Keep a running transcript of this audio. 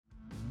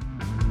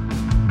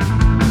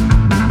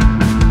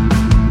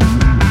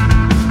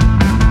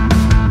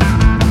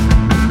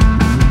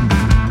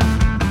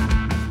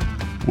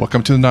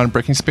Welcome to the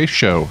Non-Breaking Space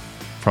Show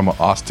from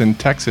Austin,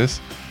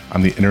 Texas.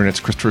 I'm the Internet's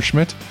Christopher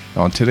Schmidt.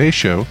 And on today's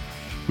show,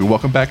 we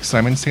welcome back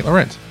Simon St.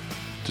 Laurent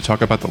to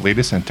talk about the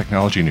latest in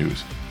technology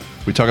news.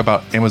 We talk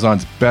about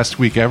Amazon's best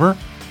week ever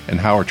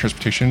and how our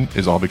transportation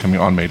is all becoming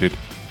automated.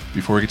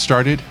 Before we get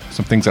started,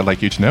 some things I'd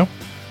like you to know.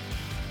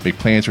 Make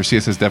plans for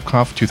CSS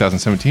DevConf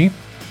 2017.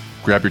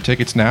 Grab your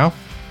tickets now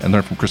and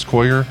learn from Chris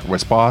Coyier,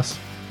 Wes Boss,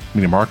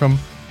 Mina Markham,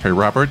 Harry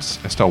Roberts,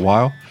 Estelle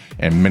Weil,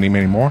 and many,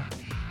 many more,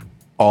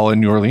 all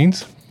in New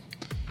Orleans.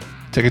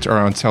 Tickets are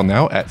on sale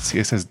now at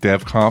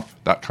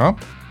cssdevconf.com.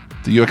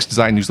 The UX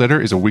Design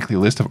Newsletter is a weekly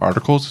list of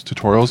articles,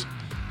 tutorials,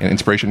 and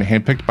inspiration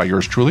handpicked by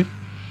yours truly.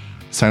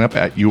 Sign up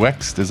at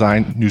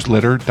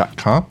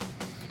uxdesignnewsletter.com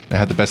and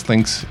have the best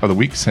links of the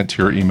week sent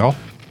to your email.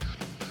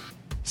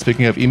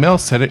 Speaking of email,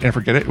 set it and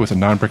forget it with a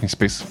Non-Breaking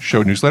Space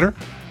Show newsletter.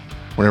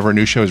 Whenever a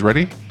new show is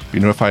ready, be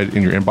notified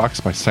in your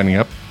inbox by signing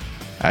up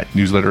at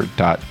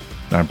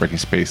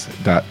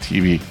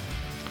newsletter.nonbreakingspace.tv.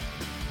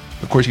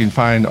 Of course, you can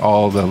find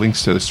all the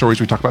links to the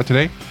stories we talk about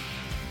today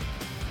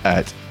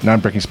at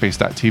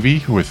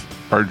nonbreakingspace.tv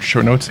with our show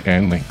notes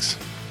and links.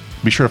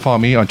 Be sure to follow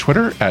me on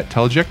Twitter at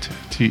Teleject,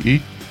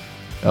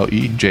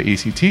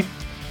 Teleject.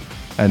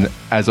 And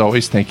as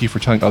always, thank you for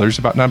telling others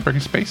about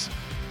Non-Breaking Space.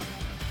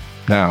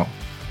 Now,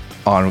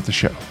 on with the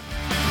show.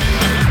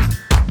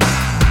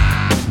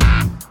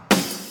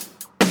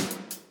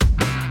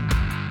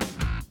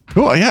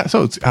 Cool. Yeah.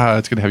 So it's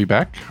good to have you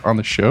back on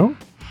the show.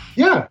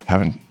 Yeah.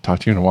 Haven't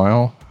talked to you in a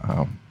while.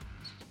 I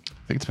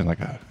think it's been like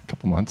a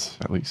couple months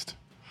at least.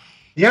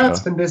 Yeah, it's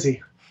been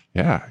busy.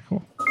 Yeah.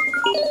 Cool.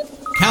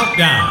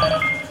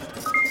 Countdown.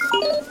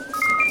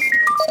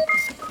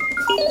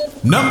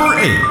 Number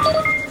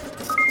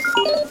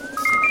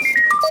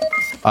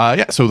 8.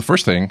 Yeah. So the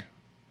first thing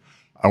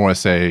I want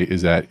to say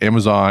is that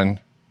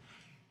Amazon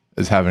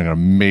is having an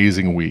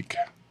amazing week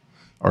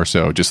or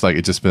so. Just like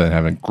it's just been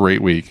having a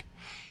great week.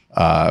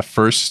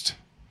 First,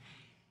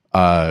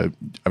 I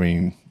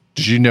mean,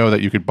 did you know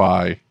that you could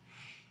buy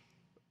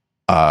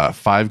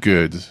 5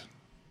 goods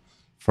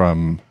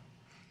from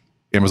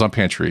Amazon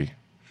Pantry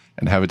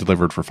and have it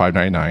delivered for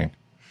 $5.99,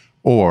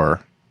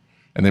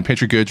 and then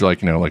pantry goods are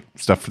like, like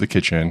stuff for the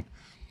kitchen,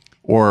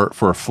 or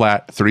for a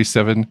flat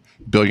 $37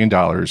 billion,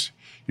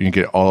 you can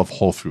get all of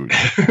Whole Foods.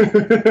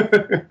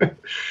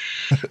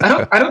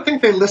 I don't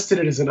think they listed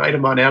it as an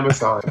item on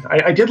Amazon.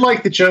 I did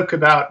like the joke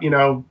about,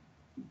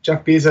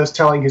 Jeff Bezos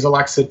telling his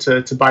Alexa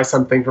to buy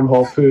something from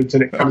Whole Foods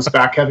and it comes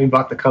back having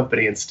bought the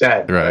company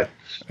instead. Right.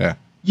 Yeah.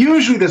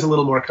 Usually there's a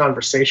little more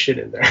conversation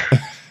in there.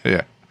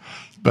 Yeah.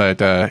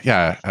 But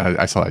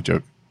I saw that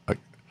joke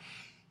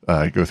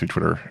go through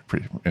Twitter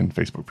and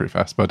Facebook pretty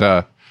fast. But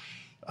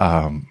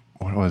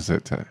what was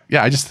it?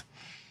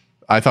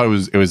 I thought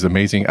it was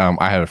amazing.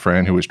 I had a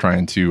friend who was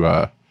trying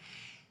to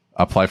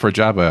apply for a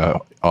job.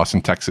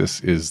 Austin,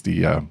 Texas is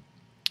the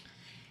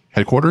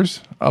headquarters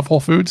of Whole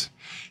Foods.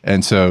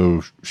 And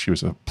so she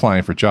was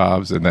applying for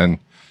jobs, and then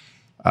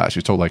she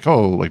was told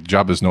the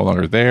job is no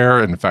longer there.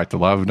 And in fact, a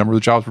number of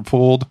the jobs were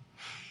pulled.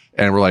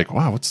 And we're like,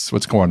 wow,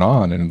 what's going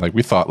on? And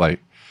we thought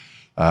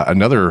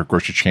another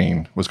grocery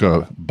chain was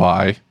going to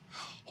buy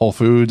Whole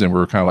Foods, and we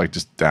were kind of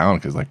just down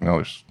because no,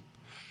 there's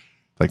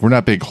we're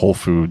not big Whole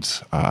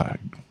Foods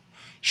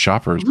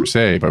shoppers per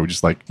se, but we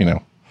just we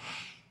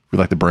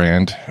like the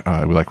brand,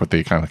 we like what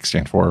they kind of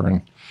stand for,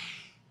 and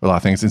a lot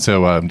of things. And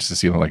so just to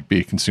see them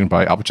be consumed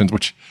by Albertsons,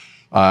 which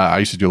I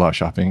used to do a lot of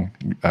shopping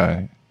in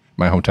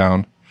my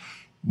hometown.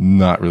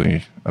 Not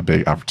really a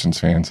big Albertsons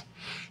fan,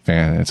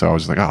 and so I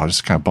was I was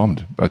just kind of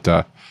bummed. But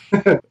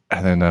and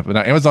then but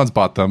now Amazon's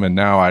bought them, and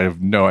now I have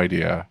no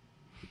idea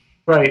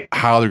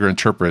how they're going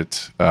to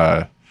interpret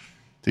the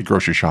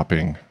grocery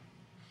shopping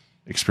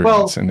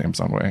experience in the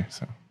Amazon way.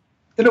 So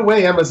in a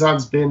way,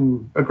 Amazon's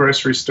been a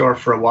grocery store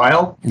for a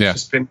while. It's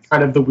just been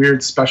kind of the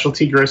weird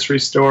specialty grocery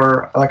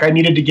store. I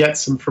needed to get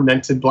some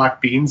fermented black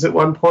beans at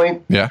one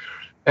point. Yeah.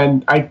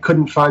 And I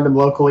couldn't find them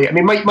locally. I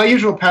mean, my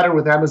usual pattern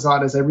with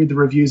Amazon is I read the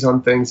reviews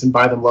on things and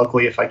buy them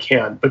locally if I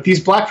can. But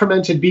these black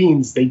fermented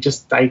beans,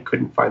 I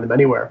couldn't find them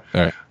anywhere.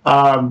 All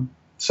right.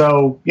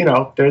 So,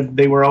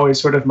 they were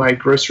always sort of my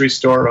grocery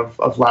store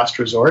of last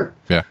resort.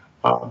 Yeah.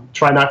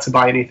 Try not to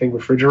buy anything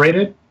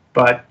refrigerated.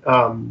 But,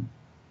 I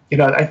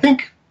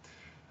think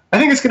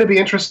it's going to be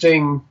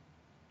interesting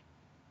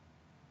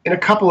in a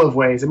couple of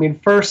ways. I mean,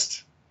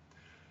 first,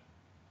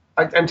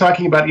 I'm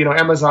talking about,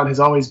 Amazon has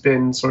always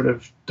been sort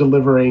of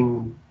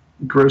delivering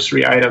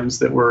grocery items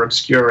that were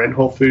obscure, and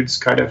Whole Foods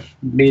kind of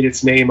made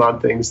its name on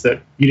things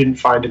that you didn't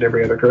find in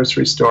every other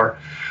grocery store.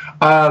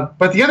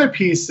 But the other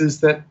piece is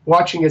that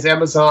watching as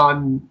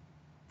Amazon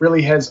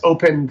really has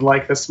opened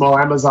the small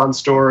Amazon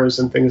stores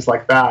and things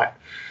like that,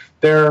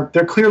 they're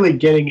clearly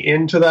getting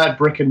into that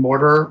brick and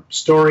mortar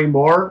story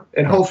more,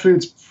 and Whole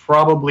Foods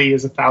probably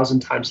is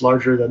 1,000 times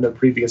larger than the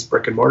previous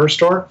brick and mortar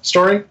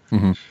story.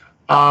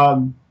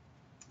 Mm-hmm.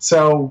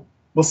 So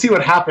we'll see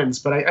what happens,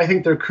 but I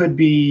think there could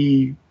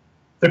be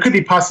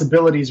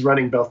possibilities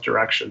running both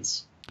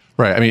directions.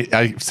 Right. I mean,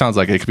 it sounds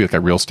like it could be a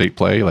real estate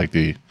play,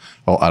 the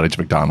whole outage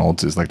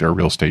McDonald's is their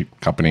real estate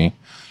company,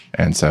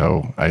 And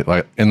so I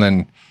like, and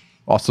then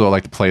also I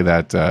like to play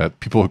that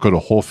people who go to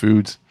Whole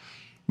Foods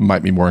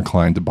might be more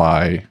inclined to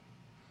buy,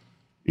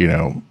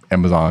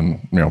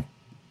 Amazon,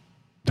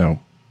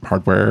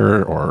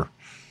 hardware or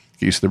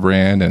get used to the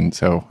brand. And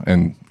so,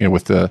 and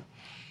with the,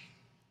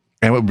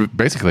 and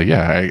basically,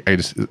 yeah, I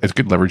just, it's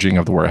good leveraging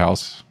of the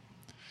warehouses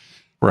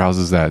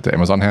that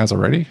Amazon has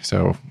already.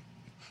 So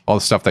all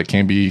the stuff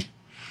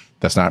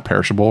that's not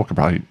perishable could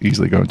probably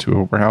easily go into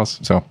a warehouse.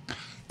 So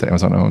that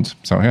Amazon owns.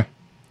 So yeah.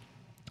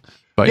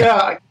 But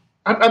yeah.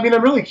 I mean,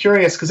 I'm really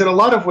curious because in a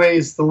lot of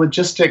ways, the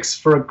logistics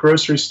for a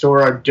grocery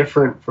store are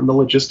different from the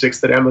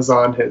logistics that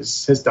Amazon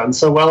has done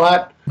so well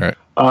at. Right.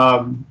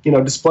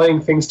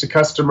 Displaying things to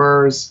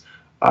customers,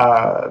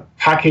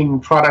 packing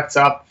products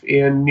up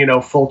in,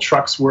 full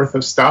trucks worth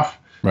of stuff.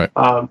 Right.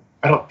 I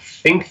don't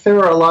think there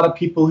are a lot of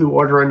people who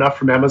order enough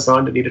from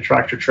Amazon to need a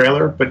tractor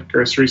trailer, but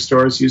grocery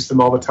stores use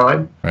them all the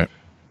time. Right.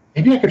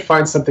 Maybe I could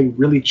find something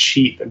really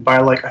cheap and buy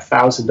like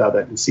 1,000 of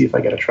it and see if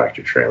I get a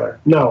tractor trailer.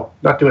 No,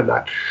 not doing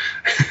that.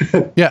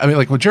 Yeah, I mean,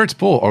 like, Jared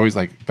Spool always,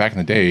 like, back in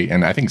the day,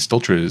 and I think still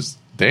true to his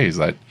days,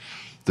 that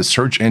the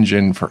search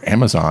engine for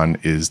Amazon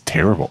is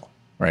terrible,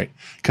 right?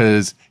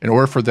 Because in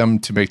order for them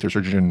to make their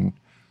search engine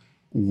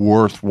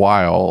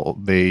worthwhile,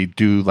 they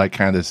do, like,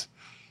 kind of this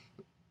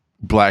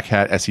black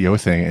hat SEO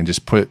thing and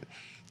just put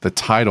the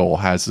title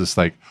has this,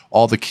 like,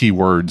 all the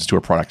keywords to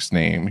a product's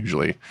name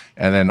usually,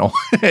 and then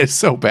it's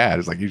so bad.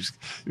 It's like you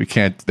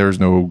can't. There's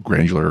no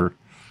granular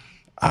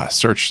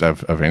search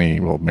of any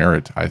real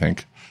merit, I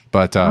think.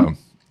 But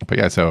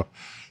yeah. So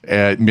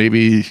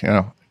maybe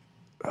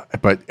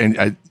But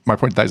my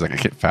point to that is, like, I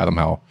can't fathom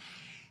how,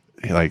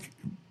 like,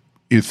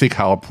 you think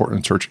how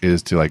important search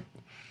is to, like,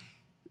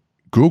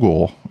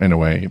 Google in a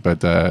way,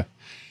 but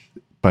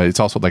it's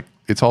also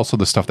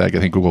the stuff that I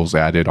think Google's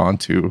added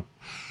onto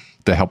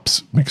that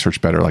helps make search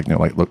better, like,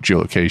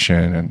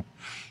 geolocation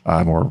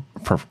and more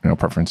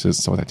preferences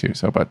and stuff like that too.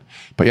 So, but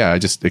yeah,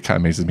 it kind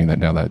of amazes me that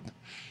now that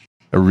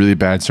a really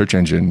bad search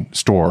engine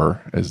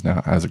store is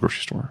now as a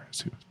grocery store.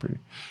 It's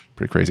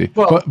pretty crazy.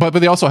 Well, but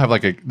they also have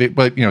like to be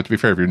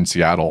fair, if you're in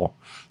Seattle,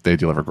 they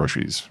deliver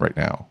groceries right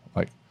now.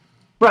 Like,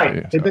 right,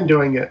 yeah, they've been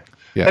doing it.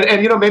 Yeah.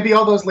 And maybe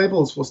all those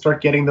labels will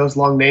start getting those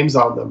long names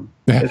on them.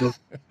 Yeah. It'll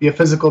be a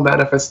physical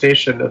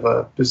manifestation of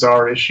a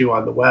bizarre issue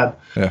on the web.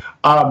 Yeah.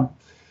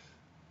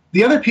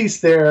 The other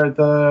piece there,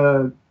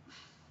 a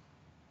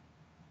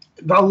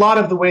lot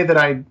of the way that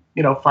I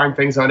find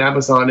things on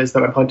Amazon is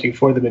that I'm hunting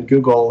for them in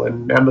Google,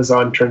 and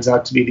Amazon turns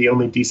out to be the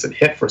only decent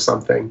hit for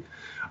something.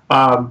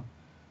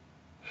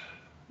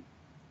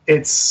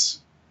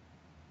 It's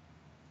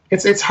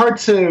hard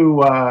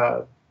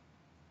to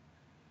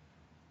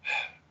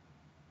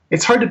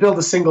build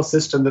a single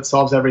system that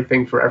solves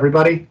everything for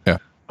everybody. Yeah.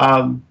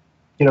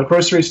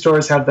 Grocery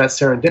stores have that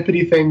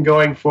serendipity thing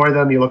going for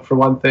them. You look for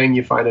one thing,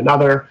 you find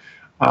another.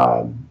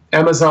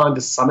 Amazon,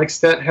 to some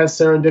extent, has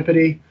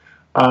serendipity,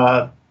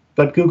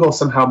 but Google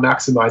somehow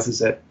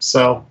maximizes it.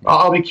 So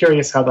I'll be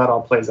curious how that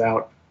all plays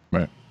out.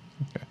 Right.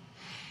 Okay.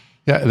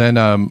 Yeah. And then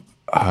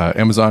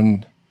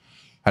Amazon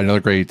had another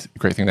great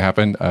thing that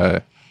happened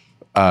at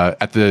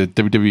the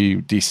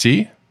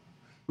WWDC,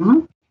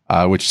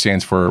 which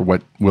stands for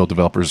What Will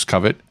Developers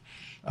Covet.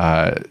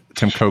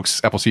 Tim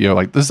Cook's Apple CEO,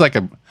 like, this is like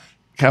a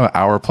kind of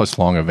hour plus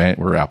long event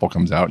where Apple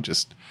comes out and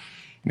just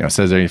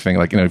says anything.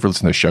 Like, if you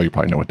listen to the show, you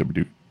probably know what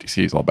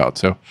WWDC is all about.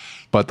 So,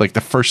 but like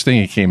the first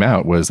thing that came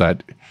out was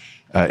that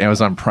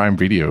Amazon Prime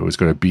Video is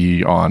going to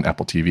be on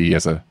Apple TV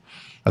as an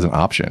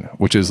option,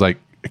 which is like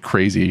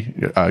crazy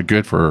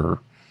good for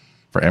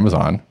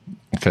Amazon,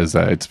 because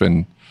it's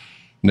been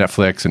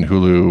Netflix and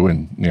Hulu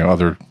and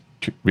other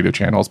video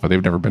channels, but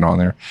they've never been on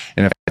there.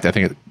 And in fact,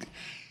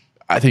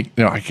 I think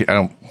I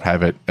don't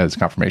have it as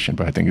confirmation,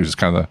 but I think it was just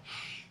kind of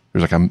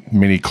there's like a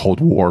mini Cold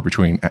War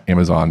between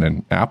Amazon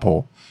and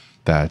Apple,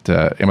 that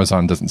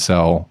Amazon doesn't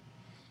sell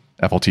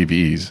Apple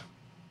TVs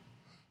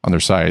on their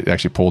site. They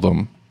actually pulled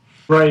them.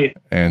 Right.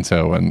 And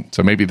so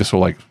maybe this will,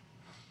 like,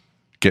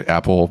 get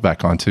Apple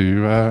back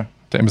onto to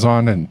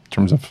Amazon in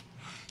terms of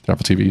their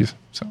Apple TVs.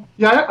 So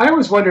yeah, I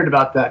always wondered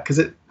about that, because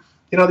the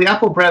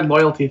Apple brand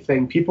loyalty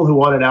thing, people who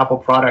want an Apple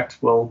product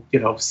will,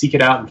 seek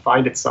it out and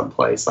find it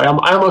someplace. I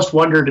almost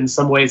wondered in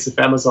some ways if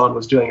Amazon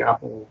was doing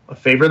Apple a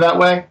favor that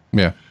way.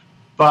 Yeah.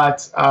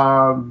 But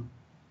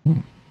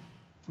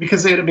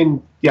because there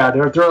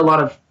are a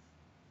lot of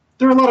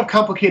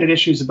complicated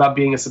issues about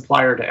being a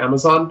supplier to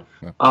Amazon.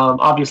 Yeah.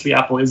 Obviously,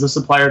 Apple is a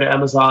supplier to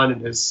Amazon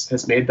and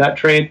has made that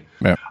trade.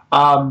 Yeah.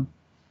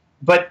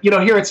 But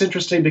here it's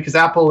interesting because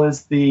Apple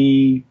is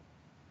the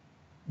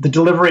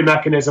delivery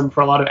mechanism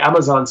for a lot of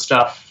Amazon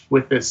stuff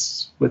with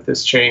this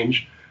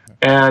change,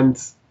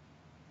 and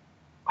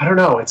I don't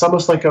know. It's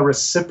almost like a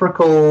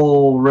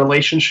reciprocal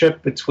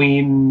relationship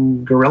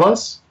between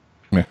gorillas.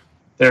 Yeah.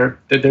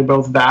 They're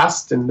both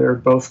vast and they're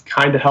both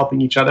kind of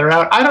helping each other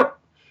out. I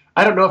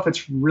don't know if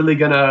it's really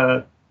going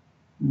to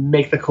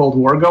make the Cold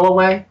War go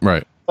away.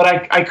 Right.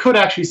 But I could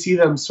actually see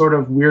them sort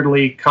of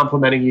weirdly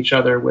complementing each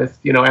other with,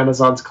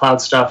 Amazon's cloud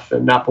stuff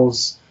and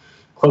Apple's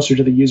closer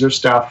to the user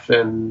stuff.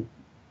 And,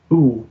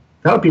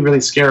 That would be really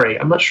scary.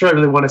 I'm not sure I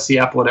really want to see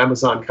Apple and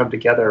Amazon come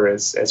together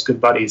as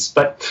good buddies,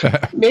 but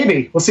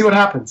maybe we'll see what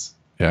happens.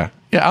 Yeah,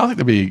 I don't think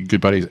they'd be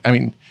good buddies. I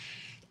mean,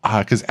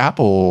 because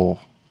Apple,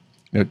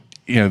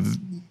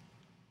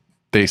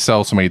 they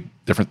sell so many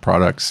different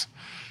products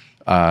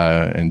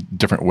in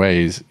different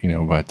ways,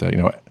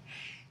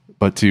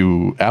 but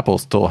to Apple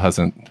still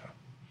hasn't.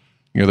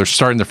 They're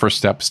starting the first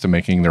steps to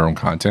making their own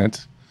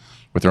content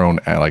with their own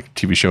like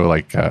TV show,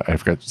 like I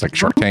forgot, it's like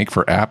Shark Tank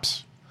for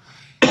apps.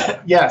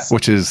 Yes,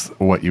 which is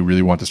what you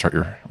really want to start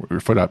your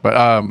foot at. But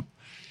I'm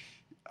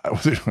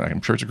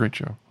sure it's a great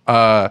show.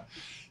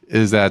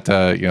 Is that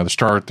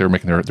they're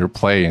making their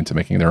play into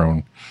making their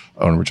own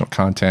original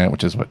content,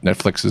 which is what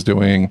Netflix is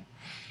doing,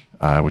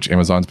 which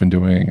Amazon's been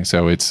doing.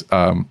 So it's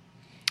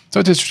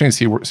interesting to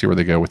see where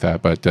they go with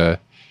that. But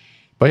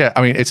yeah,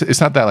 I mean,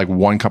 it's not that like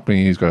one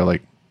company is going to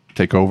like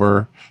take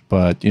over,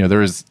 but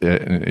there is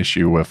an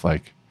issue with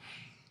like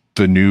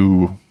the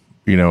new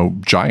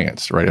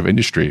giants, right, of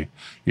industry.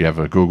 You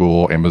have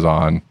Google,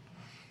 Amazon,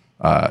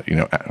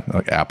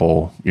 like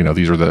Apple.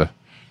 These are the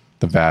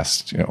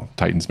vast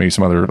titans. Maybe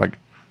some other like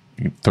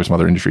you can throw some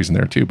other industries in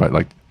there too, but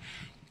like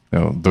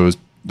those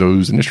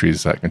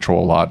industries that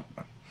control a lot.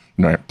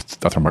 I'll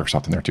throw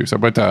Microsoft in there too. So,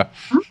 but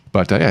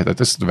yeah,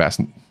 this is the vast.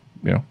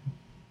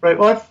 Right.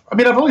 Well,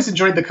 I've always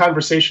enjoyed the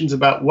conversations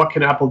about what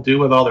can Apple do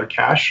with all their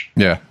cash.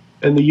 Yeah.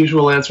 And the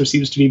usual answer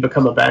seems to be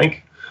become a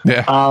bank.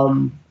 Yeah.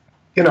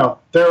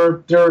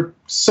 There are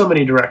so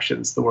many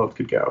directions the world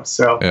could go.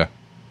 So yeah,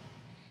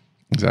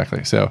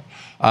 exactly. So,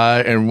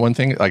 and one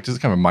thing, like this is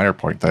kind of a minor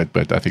point,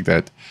 but I think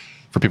that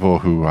for people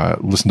who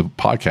listen to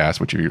podcasts,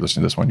 which if you're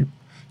listening to this one,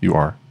 you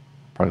are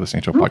probably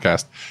listening to a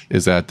podcast,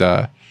 is that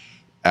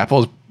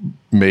Apple's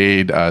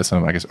made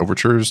some, I guess,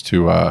 overtures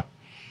to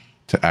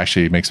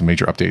actually make some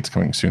major updates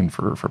coming soon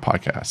for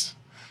podcasts,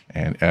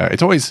 and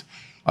it's always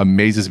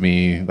amazes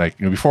me. Like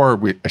before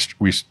we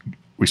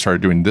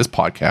started doing this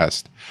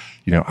podcast.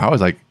 I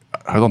was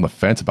on the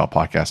fence about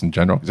podcasts in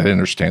general because I didn't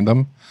understand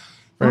them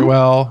very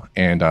well.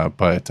 And,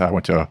 but I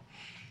went to,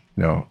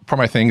 part of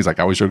my thing is like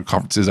I always go to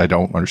conferences I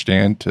don't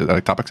understand,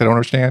 topics I don't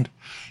understand.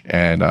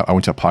 And I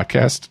went to a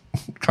podcast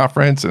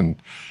conference and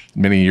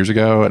many years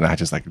ago, and I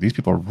just like, these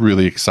people are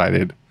really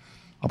excited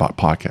about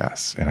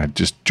podcasts. And I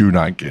just do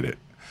not get it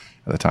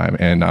at the time.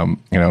 And,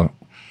 and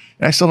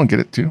I still don't get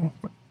it too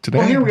today.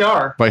 Well, here we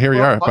are. But here we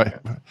are.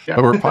 But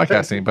we're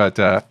podcasting. But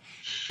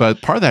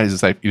part of that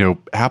is like,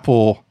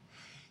 Apple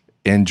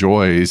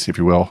enjoys, if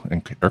you will,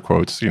 in air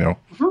quotes,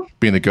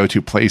 being the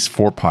go-to place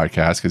for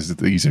podcasts because it's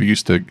the ease of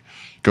use to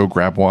go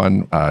grab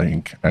one,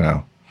 and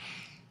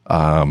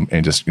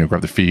just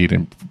grab the feed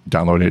and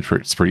download it.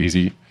 It's pretty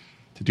easy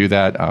to do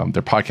that.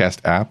 Their podcast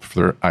app for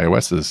their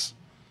iOS is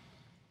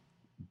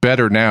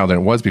better now than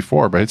it was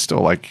before, but it's still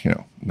like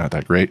not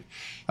that great.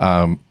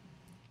 It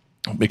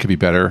could be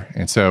better,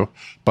 and so,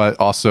 but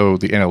also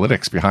the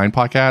analytics behind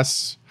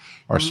podcasts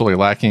are slowly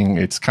lacking.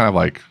 It's kind of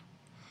like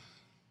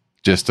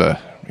just a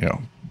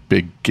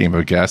big game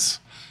of guess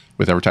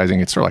with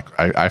advertising. It's sort of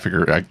like I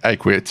figure I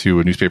equate it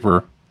to a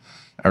newspaper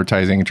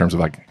advertising in terms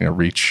of like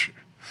reach,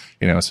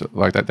 so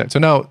like that. So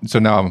now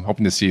I'm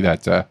hoping to see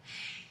that. I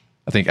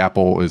think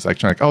Apple is like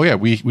trying like, oh yeah,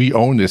 we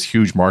own this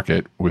huge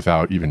market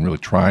without even really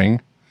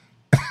trying,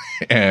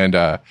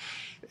 and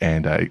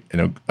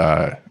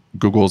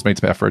Google's made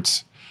some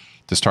efforts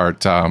to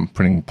start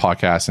putting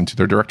podcasts into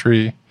their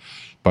directory,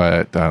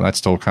 but that's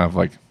still kind of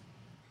like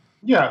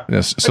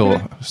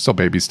still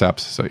baby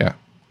steps. So yeah.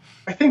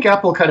 I think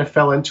Apple kind of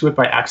fell into it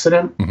by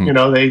accident. Mm-hmm.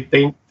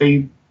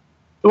 It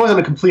wasn't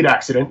a complete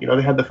accident.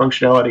 They had the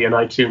functionality in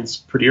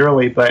iTunes pretty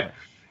early, but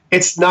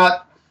it's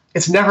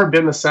never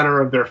been the center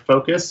of their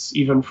focus,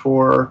 even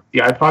for the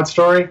iPod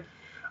story.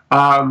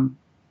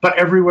 But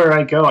everywhere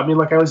I go, I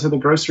was in the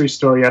grocery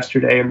store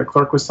yesterday and the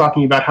clerk was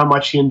talking about how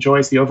much he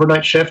enjoys the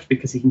overnight shift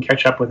because he can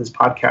catch up with his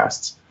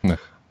podcasts. Yeah.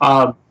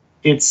 I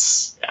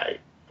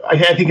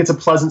think it's a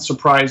pleasant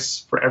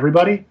surprise for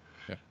everybody.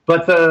 Yeah.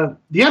 But the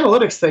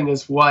analytics thing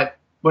is what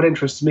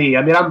interests me.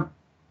 I'm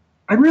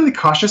really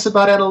cautious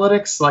about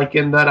analytics, like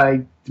in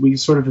that we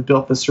sort of have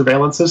built the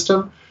surveillance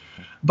system.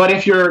 But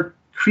if you're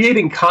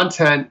creating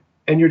content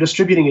and you're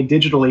distributing it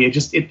digitally,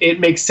 it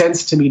makes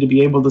sense to me to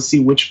be able to see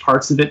which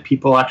parts of it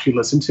people actually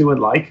listen to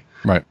and like.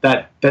 Right.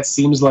 That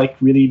seems like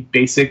really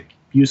basic,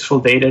 useful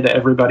data to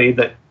everybody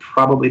that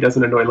probably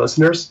doesn't annoy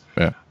listeners.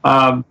 Yeah.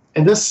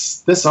 And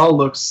this all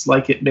looks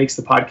like it makes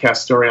the podcast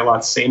story a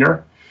lot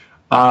saner.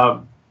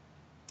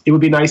 It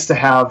would be nice to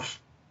have.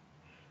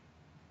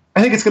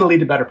 I think it's going to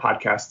lead to better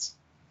podcasts.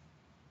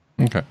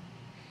 Okay.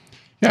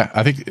 Yeah,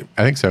 I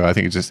think so. I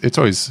think it's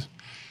always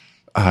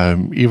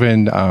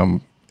even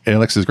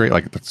analytics is great.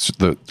 Like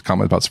the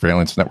comment about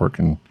surveillance network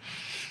and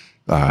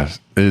it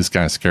is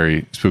kind of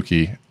scary,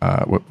 spooky.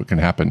 What can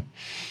happen?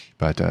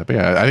 But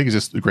yeah, I think it's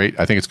just great.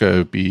 I think it's going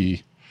to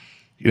be,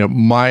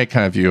 my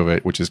kind of view of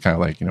it, which is kind of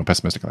like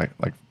pessimistic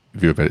like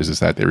view of it, is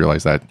that they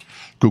realize that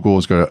Google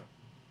is going to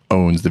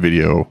owns the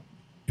video,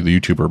 the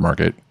YouTuber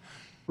market.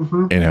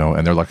 Mm-hmm.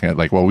 And they're looking at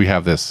like, well, we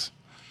have this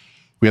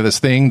we have this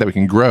thing that we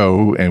can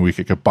grow, and we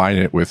could combine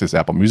it with this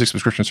Apple Music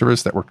subscription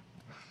service that we're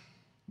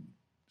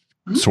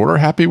sort of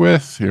happy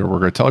with. We're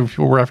going to tell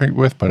people we're happy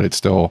with, but it's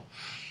still,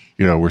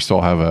 we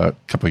still have a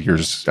couple of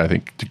years, I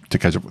think, to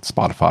catch up with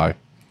Spotify.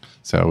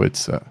 So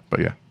it's, but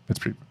yeah, it's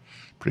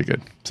pretty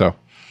good. So, all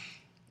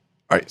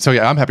right. So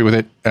yeah, I'm happy with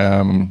it.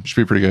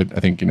 Should be pretty good. I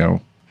think,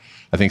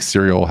 I think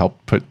Serial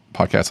helped put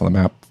podcasts on the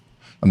map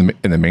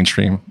in the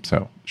mainstream.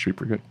 So it should be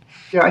pretty good.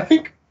 Yeah, I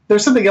think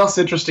there's something else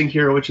interesting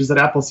here, which is that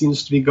Apple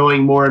seems to be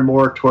going more and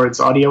more towards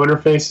audio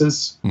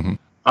interfaces. Mm-hmm.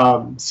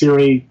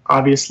 Siri,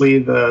 obviously,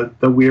 the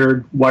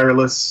weird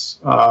wireless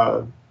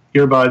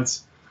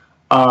earbuds.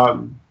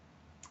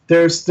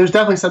 There's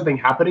definitely something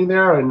happening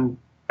there, and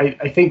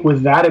I think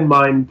with that in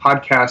mind,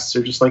 podcasts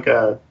are just like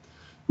a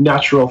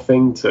natural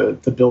thing to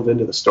build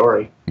into the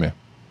story. Yeah,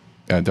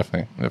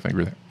 definitely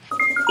agree with that.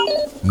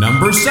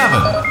 Number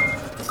 7.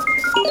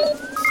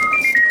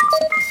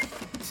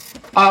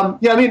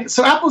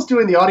 So Apple's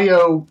doing the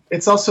audio.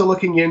 It's also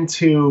looking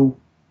into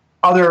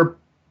other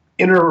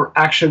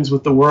interactions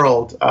with the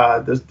world.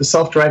 The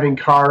self-driving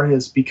car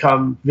has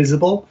become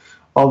visible,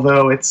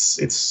 although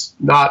it's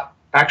not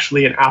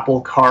actually an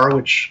Apple car,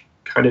 which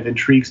kind of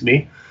intrigues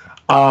me.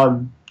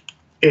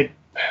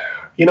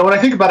 When I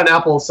think about an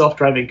Apple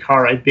self-driving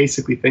car, I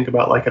basically think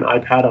about like an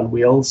iPad on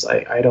wheels.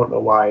 I don't know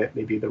why. It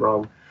may be the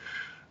wrong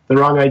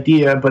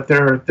idea, but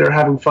they're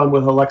having fun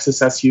with a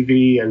Lexus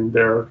SUV, and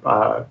they're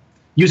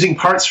using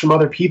parts from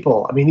other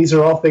people. I mean, these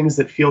are all things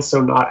that feel so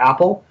not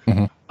Apple.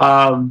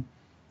 Mm-hmm.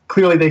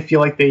 Clearly, they feel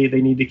like they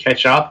need to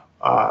catch up.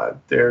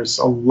 There's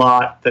a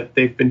lot that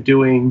they've been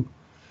doing.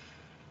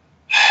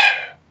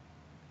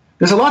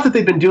 There's a lot that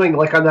they've been doing,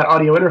 like on that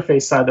audio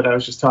interface side that I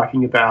was just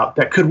talking about,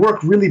 that could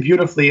work really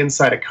beautifully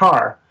inside a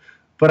car.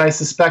 But I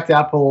suspect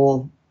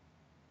Apple,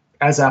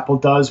 as Apple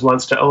does,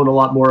 wants to own a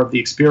lot more of the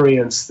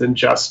experience than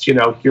just,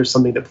 here's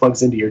something that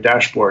plugs into your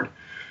dashboard.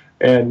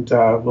 And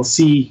we'll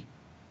see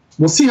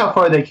how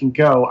far they can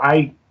go.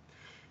 I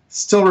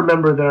still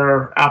remember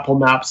their Apple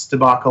Maps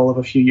debacle of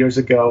a few years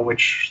ago,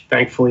 which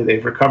thankfully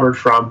they've recovered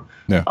from.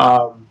 Yeah.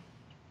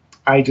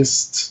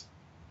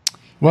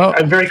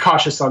 I'm very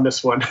cautious on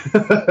this one.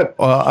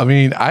 Well, I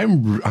mean,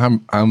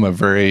 I'm a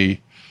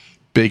very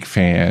big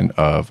fan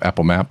of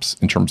Apple Maps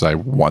in terms of I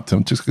want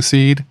them to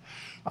succeed.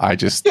 So I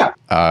just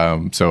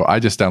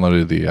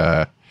downloaded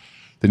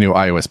the new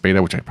iOS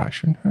beta, which I probably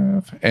shouldn't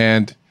have,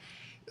 and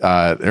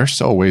they're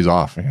still ways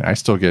off. I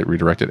still get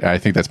redirected. I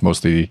think that's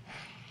mostly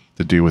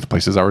to do with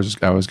places I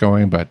was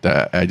going, but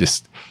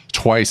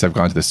twice I've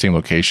gone to the same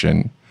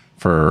location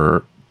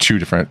for 2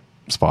 different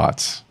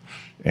spots,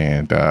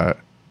 and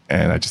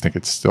I just think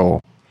it's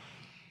still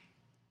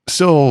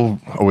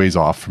a ways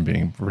off from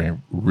being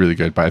really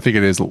good. But I think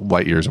it is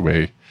light years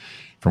away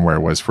from where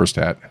it was first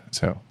at.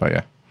 So, but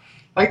yeah,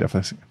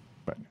 definitely.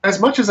 But as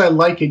much as I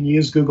like and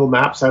use Google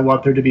Maps, I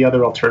want there to be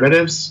other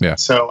alternatives. Yeah.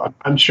 So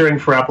I'm cheering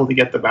for Apple to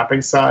get the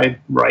mapping side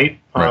right.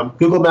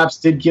 Google Maps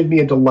did give me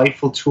a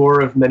delightful tour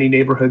of many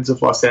neighborhoods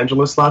of Los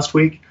Angeles last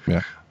week.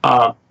 Yeah.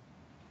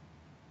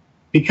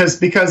 Because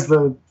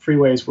the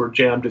freeways were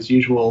jammed as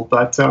usual,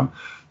 but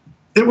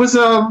it was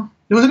an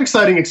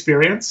exciting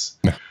experience.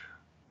 Yeah.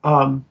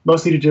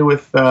 Mostly to do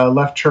with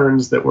left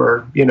turns that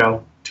were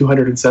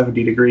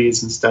 270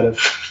 degrees instead of.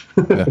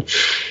 Yeah.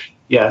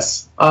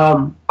 Yes.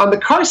 On the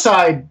car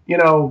side,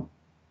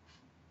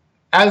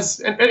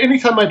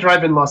 anytime I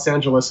drive in Los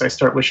Angeles, I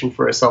start wishing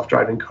for a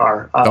self-driving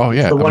car.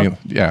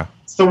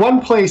 It's the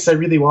one place I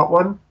really want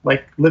one.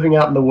 Like living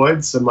out in the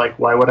woods, I'm like,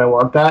 why would I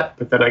want that?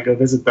 But then I go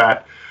visit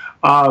that.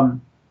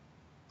 And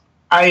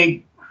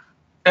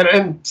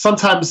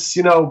sometimes,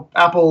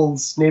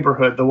 Apple's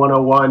neighborhood, the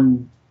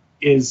 101,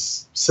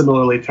 is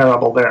similarly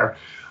terrible there.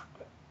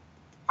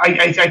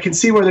 I can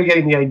see where they're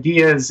getting the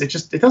ideas.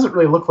 It doesn't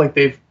really look like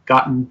they've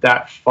gotten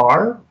that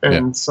far.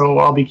 And so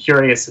I'll be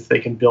curious if they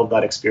can build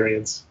that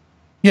experience.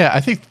 Yeah,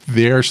 I think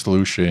their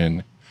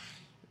solution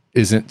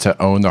isn't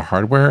to own the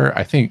hardware.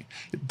 I think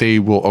they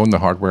will own the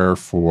hardware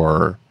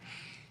for,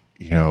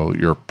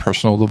 your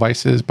personal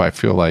devices. But I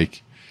feel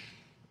like,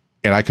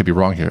 and I could be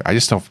wrong here, I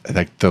just don't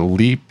like the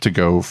leap to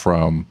go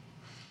from,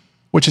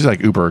 which is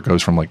like Uber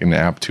goes from like an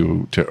app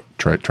to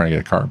trying to get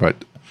a car.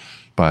 But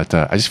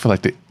I just feel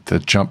like the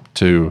jump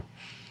to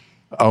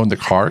own the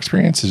car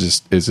experience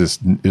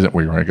isn't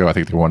where you want to go. I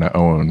think they want to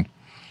own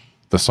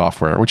the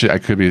software, which I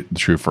could be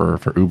true for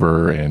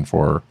Uber and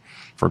for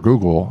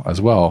Google as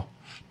well.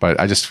 But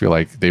I just feel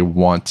like they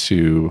want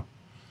to,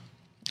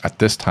 at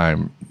this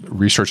time,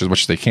 research as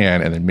much as they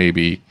can, and then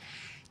maybe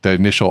the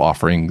initial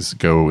offerings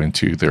go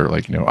into their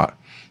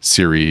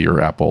Siri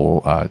or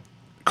Apple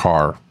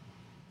car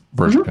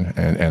version, mm-hmm.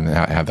 and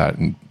have that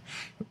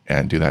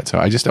and do that. So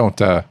I just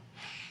don't.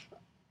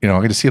 I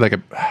could see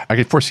I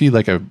could foresee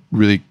a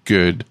really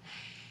good,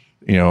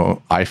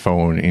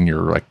 iPhone in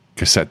your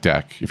cassette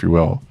deck, if you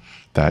will,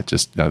 that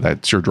just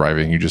that you're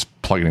driving, you just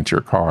plug it into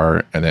your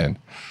car, and then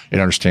it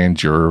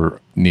understands your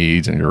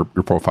needs and your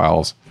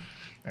profiles,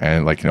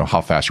 and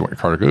how fast you want your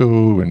car to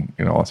go, and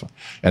all that stuff.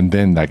 And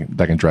then that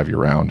can drive you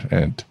around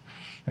and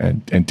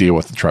deal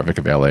with the traffic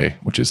of LA,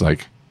 which is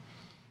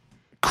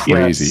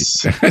crazy.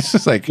 Yes. It's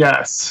just like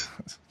Yes.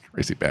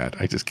 crazy bad.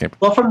 I just can't.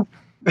 Well, from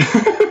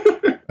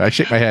I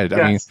shake my head.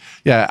 I mean, Yes.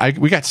 yeah,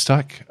 we got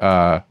stuck.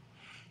 I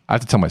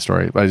have to tell my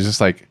story, but it's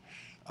just like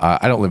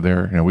I don't live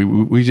there. You know,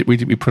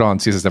 we put on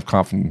CSSF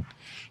Conf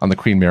on the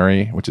Queen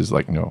Mary, which is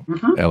like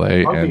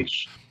L.A. Long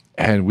Beach.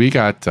 and we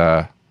got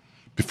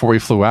before we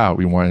flew out,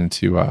 we wanted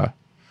to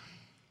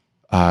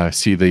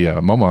see the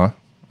MoMA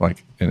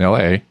like in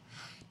L.A.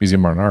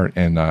 Museum of Modern Art,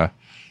 and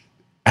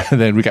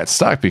then we got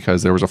stuck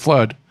because there was a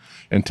flood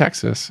in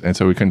Texas, and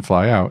so we couldn't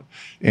fly out,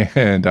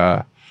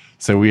 and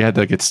so we had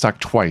to get stuck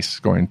twice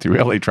going through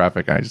LA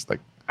traffic. I just like,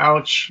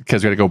 ouch,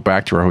 because we had to go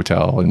back to our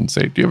hotel and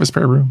say, "Do you have a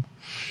spare room?"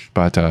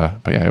 But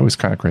yeah, it was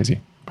kind of crazy.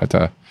 But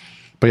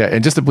yeah,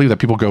 and just to believe that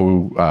people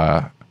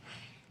go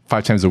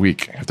 5 times a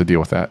week have to deal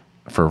with that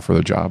for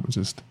their job, it's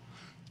just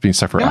being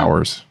stuck for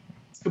hours.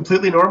 It's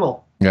completely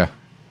normal. Yeah.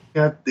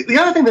 Yeah. The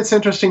other thing that's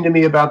interesting to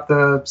me about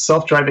the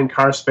self-driving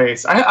car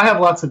space, I have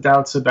lots of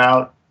doubts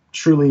about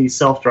truly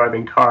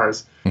self-driving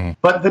cars,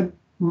 but the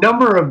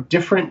number of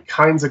different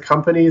kinds of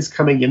companies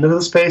coming into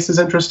the space is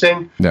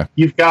interesting. Yeah.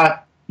 You've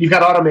got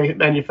auto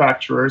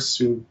manufacturers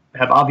who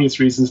have obvious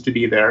reasons to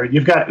be there.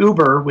 You've got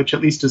Uber, which at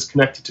least is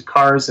connected to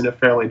cars in a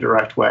fairly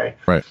direct way.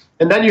 Right.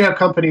 And then you have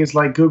companies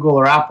like Google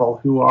or Apple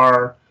who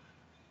are,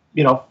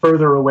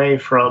 further away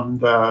from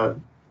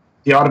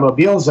the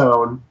automobile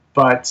zone,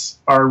 but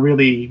are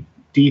really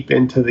deep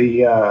into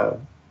the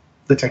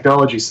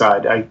technology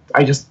side.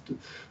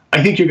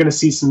 I think you're going to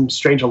see some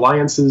strange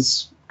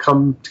alliances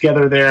come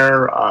together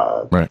there.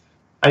 Right.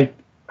 I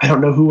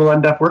don't know who will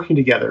end up working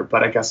together,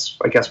 but I guess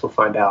we'll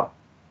find out.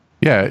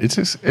 Yeah, it's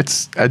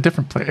a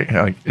different play.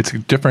 Like it's a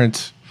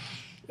different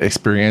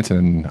experience,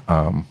 and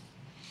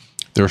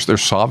they're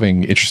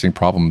solving interesting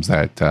problems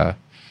that that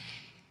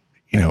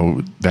I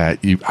don't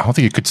think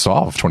you could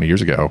solve 20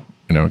 years ago.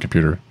 In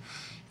computer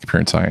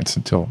science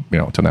until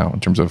now in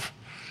terms of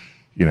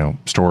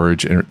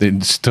storage, and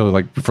it's still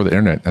like before the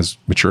internet has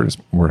matured as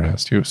where it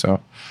has too. So,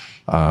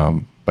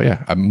 but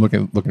yeah, I'm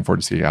looking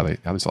forward to see how they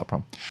solve the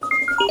problem.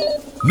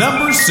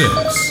 Number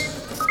 6.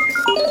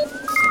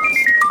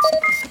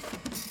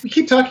 We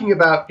keep talking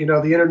about, the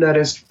internet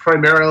is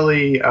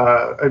primarily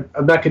a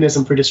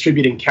mechanism for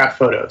distributing cat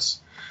photos.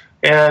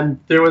 And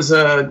there was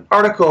an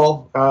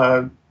article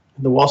in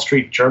the Wall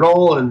Street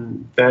Journal,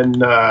 and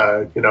then,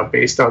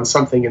 based on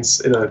something in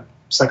a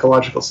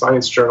psychological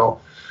science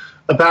journal,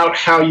 about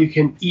how you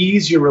can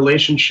ease your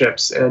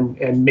relationships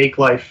and make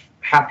life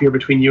happier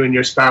between you and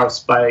your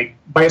spouse by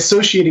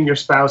associating your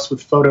spouse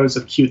with photos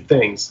of cute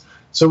things.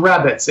 So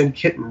rabbits and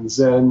kittens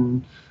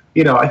and...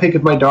 I think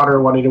of my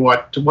daughter wanting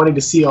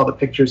to see all the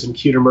pictures in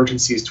Cute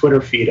Emergencies Twitter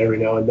feed every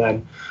now and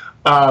then.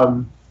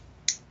 And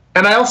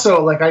I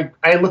also,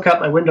 I look out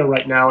my window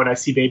right now and I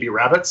see baby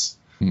rabbits.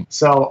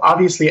 So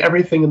obviously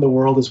everything in the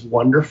world is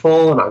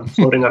wonderful and I'm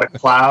floating on a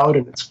cloud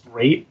and it's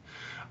great.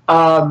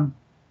 But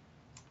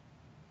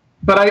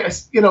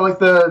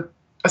the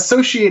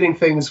associating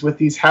things with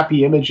these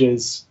happy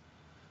images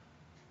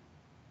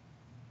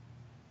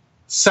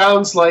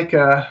sounds like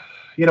a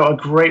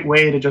great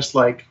way to just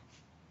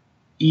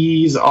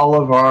ease all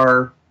of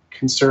our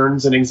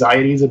concerns and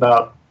anxieties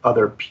about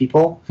other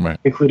people, right,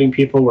 including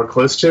people we're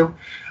close to.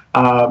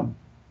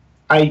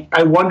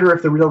 I wonder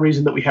if the real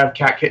reason that we have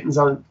cat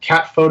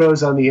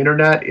photos on the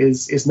internet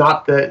is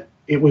not that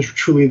it was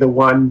truly the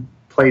one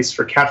place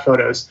for cat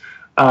photos.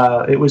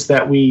 It was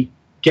that we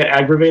get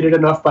aggravated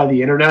enough by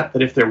the internet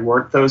that if there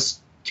weren't those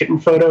kitten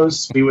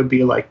photos, we would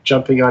be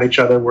jumping on each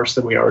other worse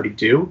than we already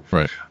do.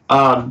 Right.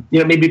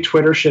 Maybe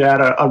Twitter should add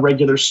a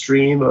regular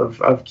stream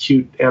of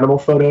cute animal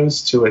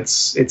photos to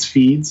its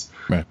feeds.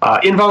 Right.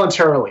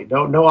 Involuntarily.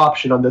 No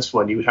option on this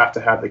one. You would have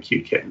to have the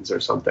cute kittens or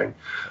something.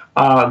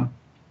 I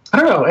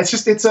don't know.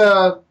 It's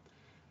a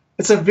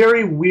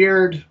very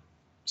weird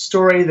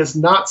story that's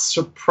not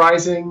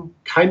surprising,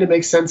 kind of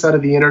makes sense out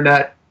of the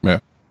internet,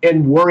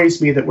 and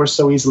worries me that we're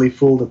so easily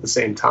fooled at the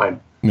same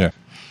time. Yeah.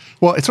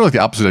 Well, it's sort of like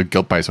the opposite of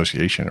guilt by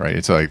association, right?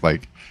 It's like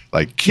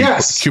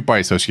cute by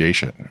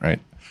association, right?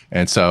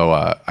 And so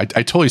I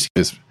totally see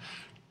this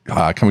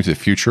coming to the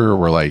future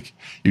where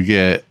you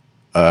get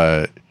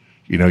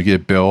you get a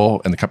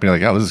bill and the company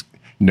this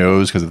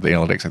knows because of the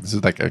analytics this is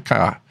a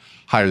kind of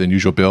higher than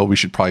usual bill. We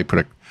should probably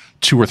put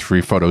 2 or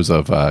 3 photos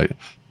of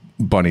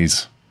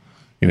bunnies,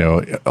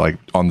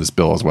 on this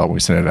bill as well when we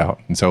send it out.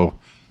 And so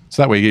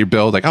that way you get your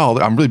bill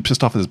I'm really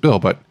pissed off at this bill,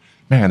 but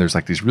man, there's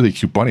these really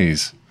cute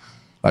bunnies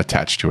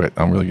attached to it.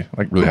 I'm really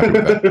happy with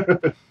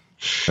that.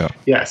 Yeah.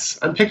 Yes,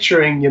 I'm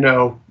picturing.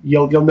 You'll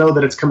know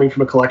that it's coming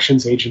from a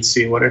collections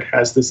agency when it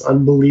has this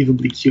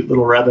unbelievably cute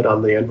little rabbit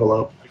on the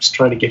envelope, just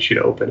trying to get you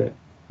to open it.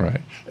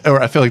 Right.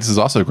 Or I feel like this is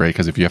also great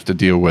because if you have to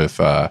deal with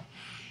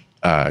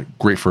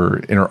great for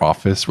inter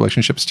office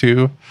relationships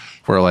too,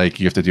 where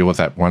you have to deal with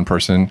that one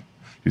person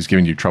who's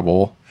giving you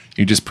trouble.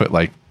 You just put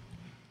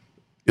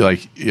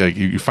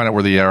you find out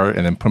where they are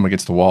and then put them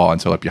against the wall,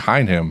 and so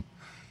behind him,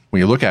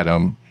 when you look at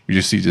him, you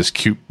just see just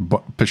cute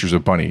pictures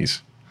of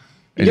bunnies.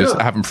 And just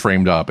have him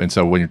framed up. And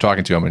so when you're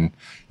talking to him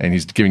and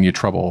he's giving you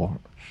trouble,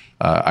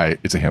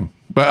 it's a him.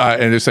 But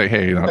and just say,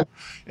 hey,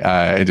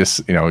 and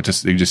just you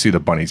just see the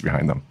bunnies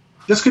behind them.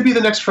 This could be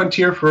the next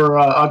frontier for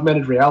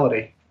augmented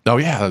reality. Oh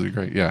yeah, that'd be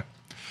great. Yeah,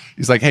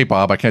 he's like, hey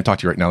Bob, I can't talk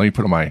to you right now. Let me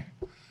put on my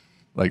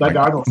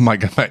goggles, my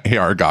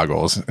AR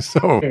goggles. So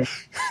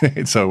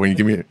okay. so when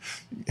you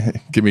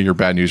give me your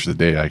bad news for the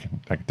day, I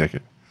can take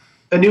it.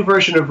 A new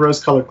version of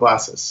rose-colored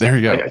glasses. There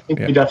you go. I think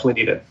we definitely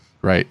need it.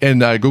 Right, and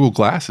Google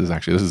Glasses.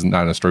 Actually, this is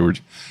not a story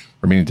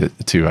we're meaning to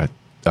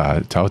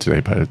tell today,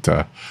 but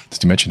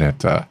just to mention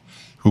it,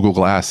 Google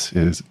Glass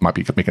might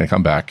be making a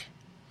comeback.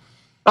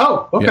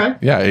 Oh, okay.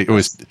 Yeah, it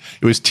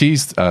was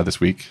teased this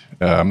week.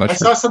 I'm not sure. I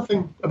saw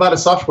something about a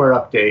software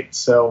update,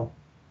 so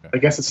I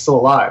guess it's still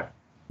alive.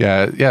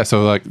 Yeah.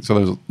 So there's a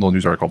little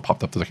news article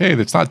popped up. It's like, hey,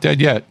 it's not dead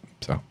yet.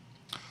 So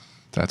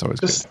that's always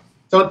just good.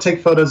 Don't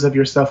take photos of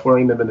yourself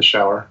wearing them in the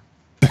shower.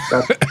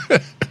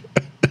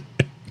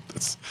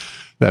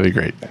 That'd be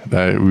great.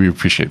 We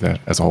appreciate that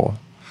as a whole.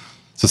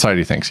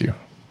 Society thanks you.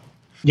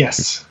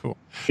 Yes. Cool.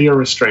 For your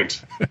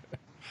restraint.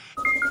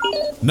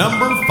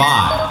 Number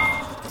 5.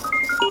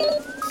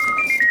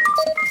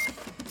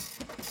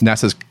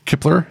 NASA's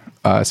Kepler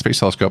Space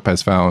Telescope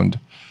has found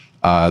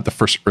the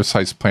first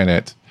Earth-sized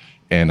planet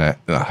in a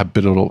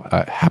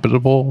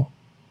habitable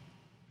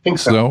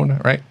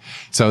zone, right?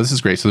 So this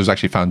is great. So there's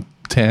actually found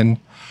 10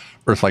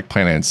 Earth-like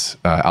planets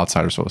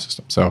outside our solar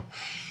system. So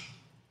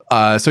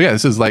yeah,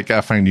 this is like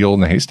finding needle in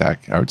the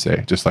haystack, I would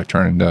say. Just like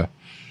trying to,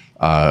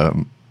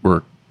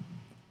 where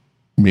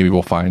maybe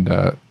we'll find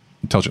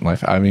intelligent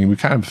life. I mean,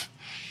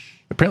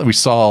 apparently we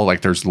saw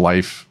like there's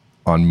life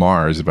on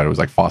Mars, but it was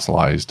like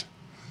fossilized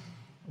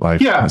life.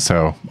 Yeah.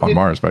 So on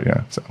Mars, but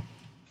yeah. So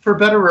for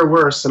better or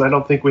worse, and I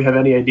don't think we have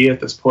any idea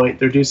at this point,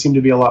 there do seem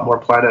to be a lot more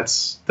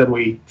planets than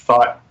we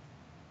thought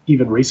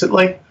even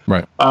recently.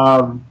 Right.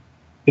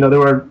 There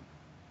were,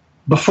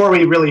 before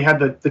we really had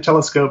the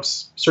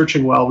telescopes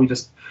searching well, we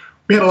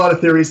had a lot of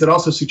theories that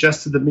also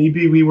suggested that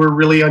maybe we were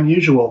really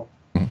unusual.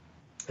 Mm.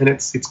 And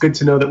it's good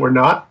to know that we're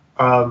not.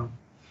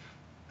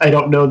 I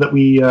don't know that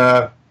we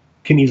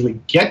can easily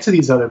get to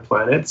these other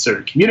planets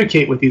or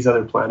communicate with these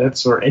other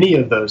planets or any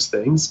of those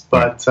things,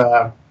 but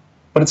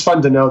it's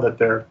fun to know that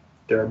there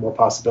are more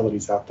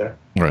possibilities out there.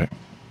 Right.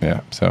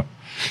 Yeah. So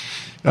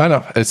I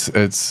don't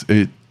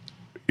know.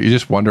 You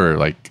just wonder,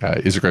 like,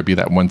 is there going to be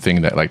that one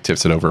thing that like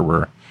tips it over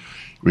where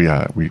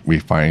we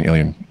find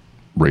alien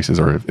races,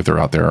 or if they're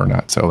out there or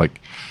not? So like,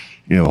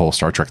 the whole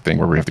Star Trek thing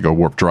where we have to go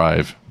warp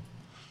drive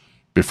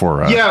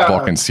before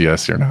Vulcans see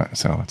us or not.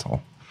 So that's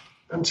all.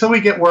 Until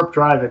we get warp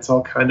drive, it's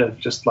all kind of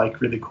just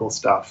like really cool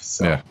stuff.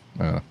 So.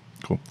 Yeah.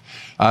 Cool.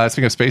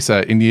 Speaking of space,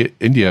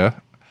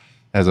 India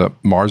has a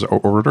Mars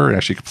orbiter and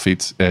actually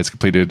it's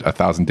completed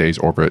 1,000 days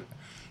orbit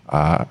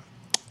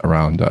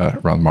around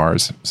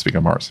Mars. Speaking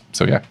of Mars,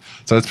 so yeah,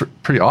 so that's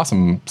pretty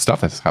awesome stuff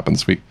that's happened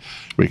this week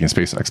in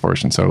space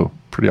exploration. So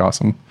pretty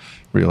awesome.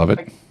 We love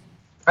it.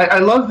 I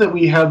love that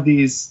we have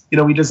these.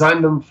 We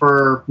designed them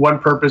for one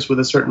purpose with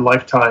a certain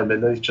lifetime,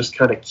 and they just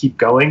kind of keep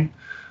going.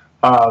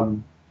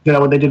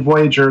 When they did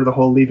Voyager, the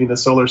whole leaving the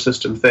solar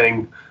system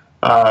thing,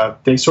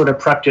 they sort of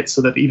prepped it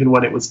so that even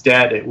when it was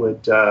dead, it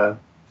would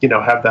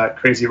have that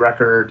crazy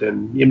record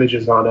and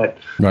images on it.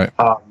 Right.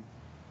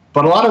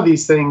 But a lot of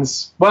these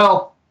things,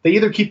 well, they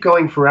either keep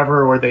going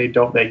forever or they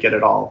don't make it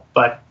at all.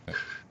 But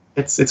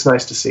it's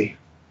nice to see.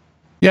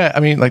 Yeah,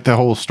 I mean, like the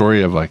whole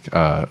story of like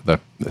the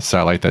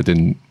satellite that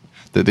didn't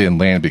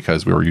land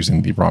because we were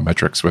using the wrong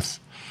metrics with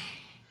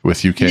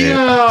UK.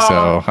 Yeah.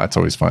 So that's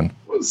always fun.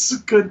 It's a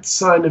good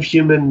sign of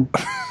human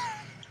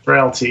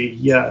frailty.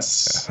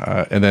 Yes.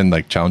 And then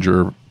like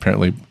Challenger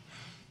apparently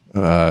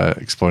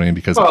exploding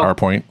because of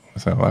PowerPoint.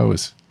 So that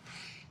was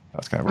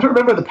kind of. I don't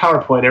remember the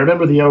PowerPoint. I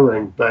remember the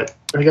O-ring, but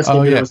I guess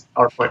maybe there was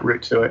a PowerPoint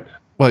route to it.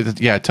 Well,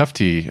 yeah,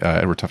 Tufte,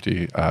 Edward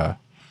Tufte.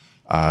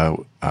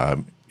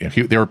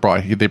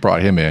 They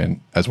brought him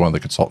in as one of the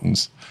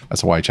consultants.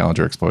 That's why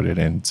Challenger exploded.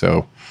 And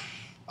so,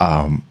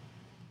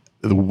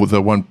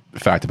 the one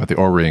fact about the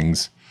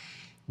O-rings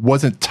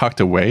wasn't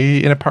tucked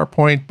away in a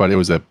PowerPoint, but it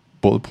was a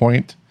bullet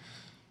point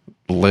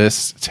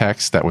list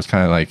text that was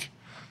kind of like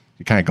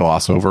you kind of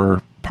gloss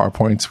over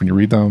PowerPoints when you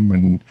read them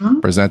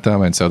and present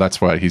them. And so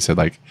that's why he said,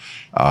 like,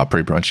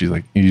 pretty much he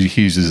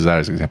uses that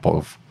as an example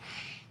of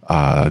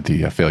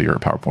the failure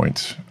of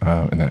PowerPoint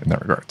in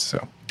that regard.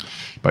 So,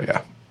 but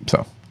yeah,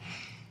 so.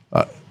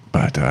 But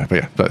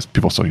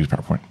people still use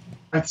PowerPoint.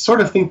 I sort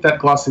of think that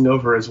glossing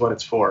over is what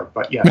it's for,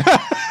 but yeah.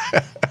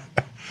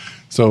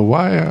 So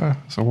why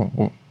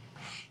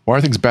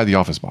are things bad at the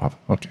office, Bob?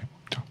 Okay.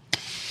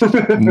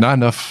 Not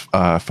enough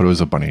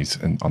photos of bunnies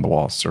on the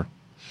walls, sir.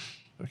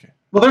 Okay.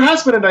 Well, there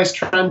has been a nice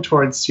trend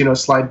towards,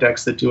 slide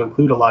decks that do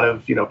include a lot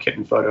of,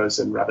 kitten photos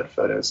and rabbit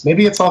photos.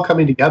 Maybe it's all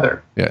coming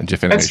together. Yeah, and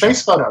GIF animation. And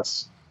space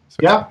photos. So,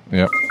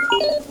 yeah.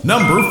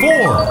 Number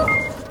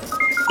 4.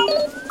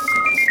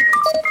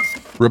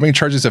 Roaming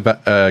charges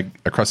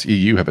across the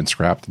EU have been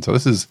scrapped. And so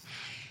this is,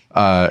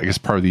 I guess,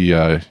 part of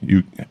the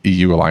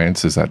EU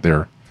alliance is that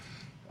they're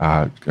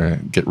going to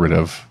get rid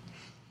of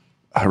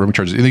roaming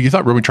charges. You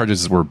thought roaming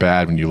charges were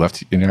bad when you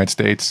left the United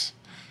States,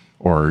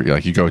 or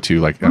like you go to,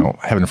 like,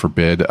 heaven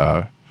forbid,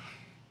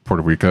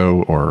 Puerto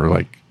Rico or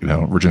like,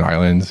 Virgin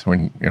Islands,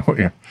 when,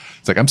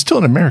 it's like, I'm still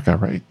in America,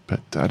 right?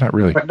 But not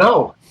really. But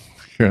no.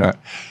 You're not.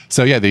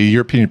 So yeah, the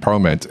European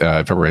Parliament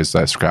in February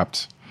has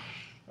scrapped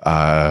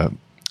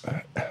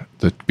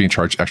being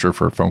charged extra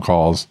for phone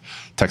calls,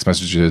 text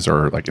messages,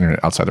 or like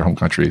internet outside their home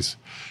countries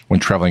when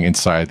traveling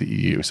inside the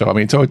EU. So I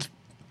mean, so it's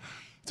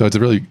a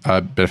really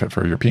benefit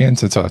for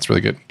Europeans, and so that's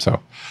really good.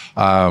 So,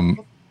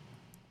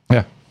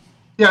 yeah,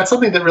 it's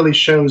something that really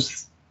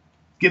shows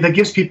that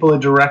gives people a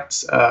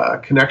direct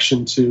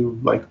connection to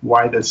like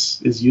why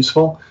this is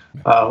useful.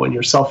 When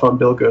your cell phone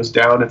bill goes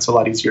down, it's a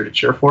lot easier to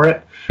cheer for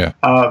it. Yeah.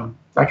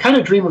 I kind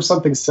of dream of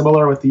something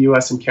similar with the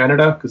U.S. and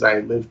Canada because I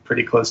live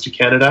pretty close to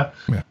Canada.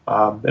 Yeah.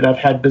 And I've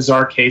had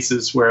bizarre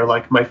cases where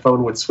like my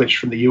phone would switch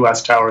from the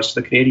U.S. towers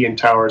to the Canadian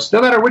towers,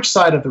 no matter which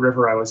side of the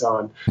river I was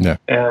on. Yeah.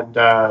 And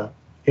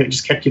it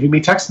just kept giving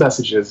me text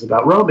messages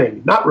about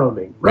roaming, not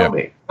roaming,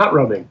 not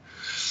roaming.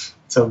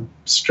 It's a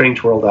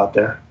strange world out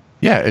there.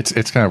 Yeah, it's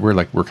kind of weird.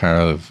 Like we're kind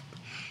of,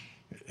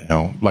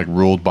 like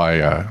ruled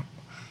by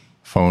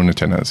phone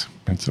antennas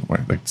in some way,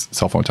 like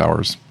cell phone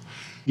towers.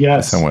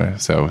 Yes. In some way.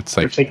 So it's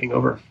like they're taking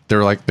over.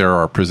 They're like there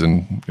are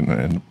prison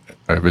and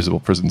visible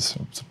prisons.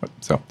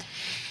 So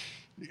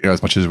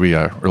as much as we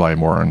rely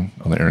more on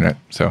the internet.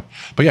 So,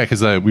 but yeah,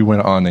 because we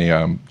went on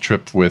a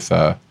trip with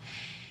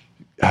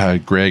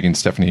Greg and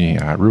Stephanie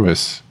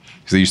Ruiz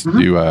because they used to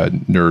do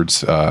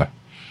Nerds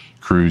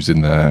cruise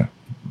in the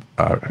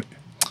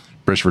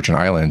British Virgin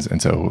Islands, and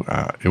so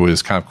it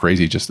was kind of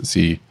crazy just to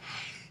see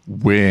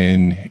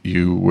when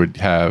you would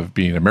have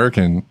being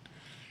American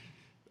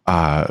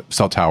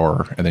cell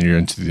tower, and then you're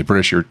into the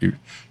British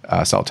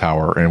cell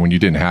tower, and when you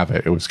didn't have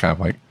it, it was kind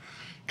of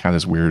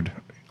this weird,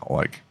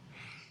 like,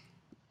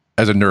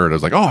 as a nerd, I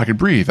was like, oh, I can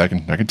breathe, I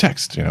can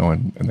text,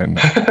 and then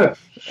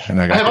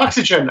and I have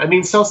oxygen. I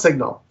mean, cell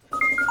signal.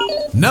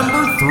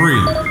 Number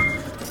 3.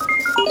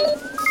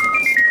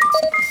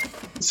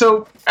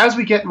 So as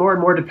we get more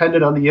and more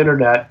dependent on the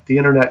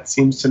internet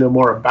seems to know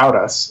more about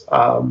us.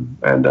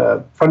 And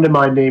a friend of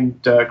mine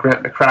named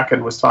Grant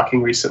McCracken was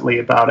talking recently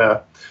about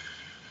a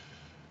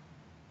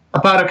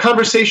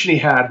conversation he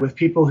had with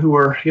people who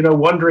were,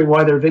 wondering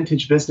why their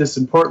vintage business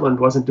in Portland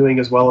wasn't doing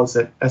as well as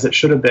it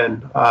should have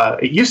been.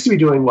 It used to be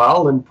doing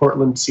well, and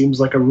Portland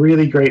seems like a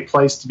really great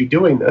place to be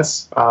doing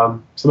this.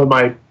 Some of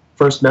my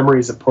first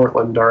memories of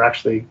Portland are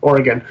actually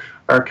Oregon,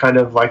 are kind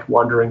of like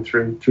wandering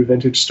through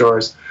vintage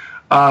stores.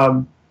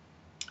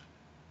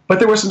 But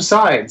there were some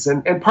signs,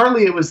 and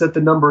partly it was that the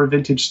number of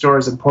vintage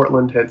stores in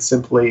Portland had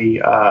simply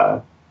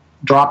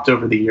dropped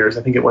over the years.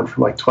 I think it went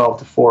from like 12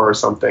 to 4 or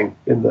something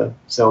in the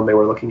zone they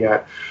were looking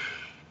at.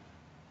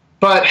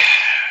 But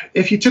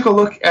if you took a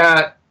look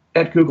at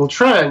Google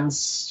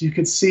Trends, you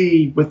could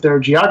see with their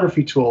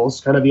geography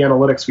tools, kind of the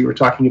analytics we were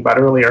talking about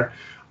earlier,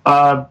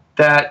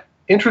 that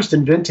interest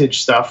in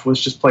vintage stuff was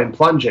just plain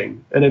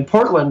plunging. And in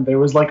Portland, there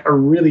was like a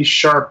really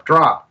sharp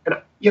drop. And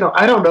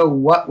I don't know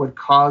what would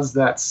cause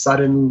that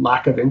sudden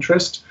lack of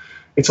interest.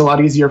 It's a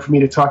lot easier for me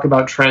to talk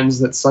about trends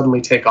that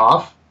suddenly take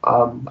off.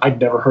 I'd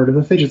never heard of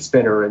a fidget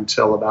spinner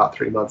until about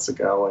 3 months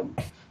ago,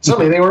 and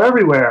suddenly they were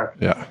everywhere.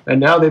 Yeah. And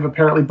now they've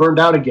apparently burned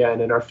out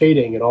again and are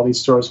fading, and all these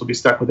stores will be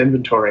stuck with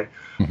inventory.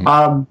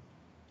 Mm-hmm.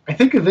 I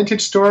think of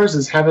vintage stores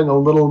as having a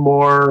little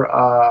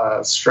more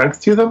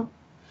strength to them.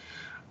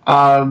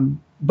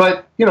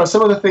 But,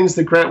 some of the things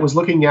that Grant was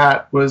looking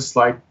at was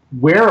like,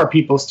 where are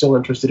people still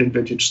interested in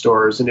vintage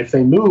stores? And if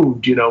they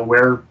moved,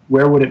 where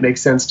would it make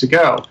sense to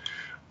go?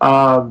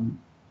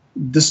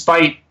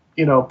 Despite,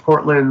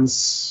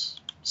 Portland's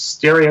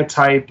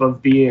stereotype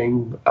of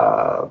being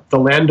the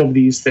land of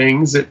these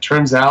things, it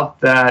turns out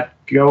that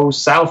go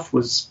south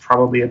was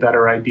probably a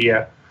better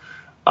idea.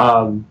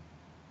 Don't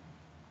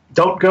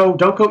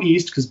go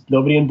east because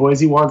nobody in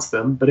Boise wants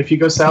them. But if you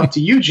go south to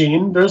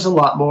Eugene, there's a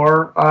lot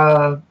more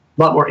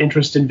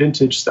interest in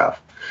vintage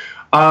stuff.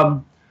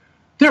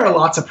 There are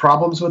lots of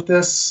problems with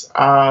this.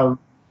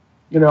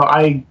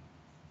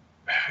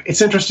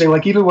 It's interesting.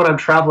 Like even when I'm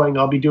traveling,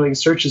 I'll be doing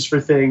searches for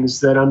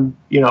things that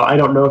I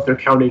don't know if they're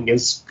counting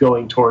as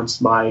going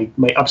towards my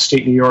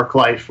upstate New York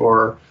life,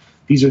 or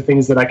these are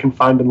things that I can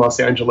find in Los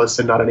Angeles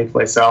and not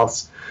anyplace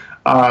else.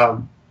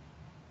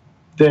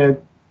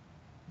 The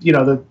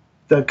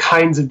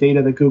kinds of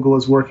data that Google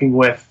is working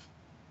with.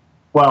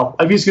 Well,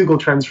 I've used Google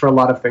Trends for a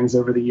lot of things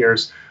over the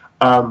years.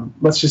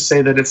 Let's just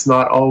say that it's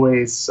not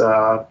always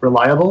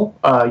reliable.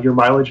 Your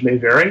mileage may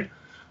vary.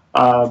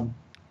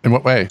 In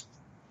what way?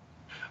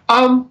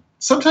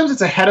 Sometimes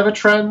it's ahead of a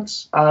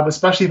trend,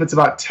 especially if it's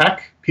about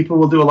tech. People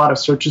will do a lot of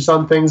searches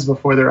on things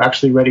before they're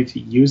actually ready to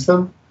use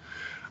them.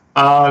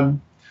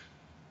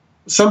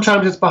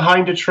 Sometimes it's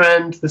behind a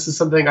trend. This is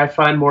something I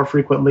find more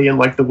frequently in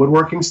like the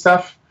woodworking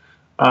stuff.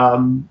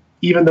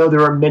 Even though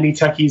there are many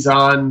techies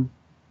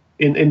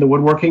in the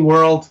woodworking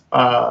world,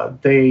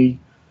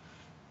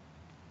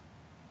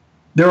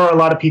 there are a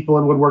lot of people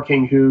in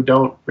woodworking who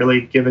don't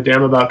really give a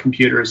damn about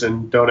computers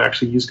and don't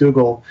actually use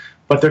Google,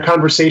 but their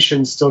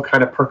conversations still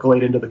kind of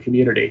percolate into the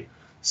community.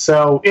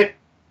 So it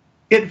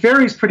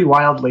varies pretty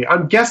wildly.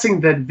 I'm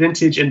guessing that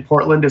vintage in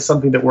Portland is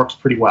something that works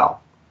pretty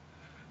well.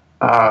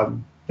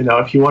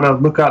 If you want to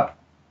look up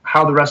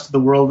how the rest of the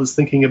world is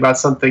thinking about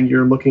something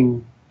you're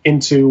looking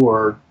into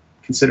or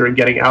considering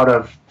getting out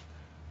of,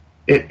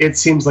 it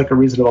seems like a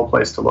reasonable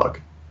place to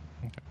look.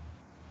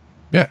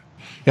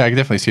 Yeah, I can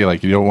definitely see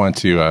like you don't want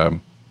to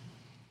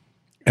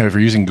if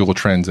you're using Google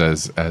Trends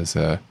as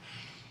a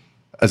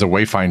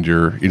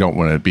wayfinder, you don't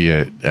want to be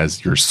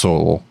as your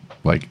sole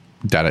like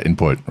data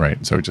input,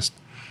 right? So just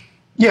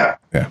yeah.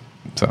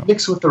 So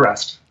mix with the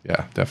rest.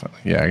 Yeah, definitely.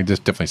 Yeah, I can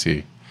just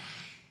definitely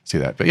see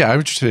that. But yeah, I'm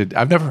interested.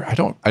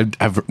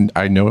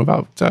 I know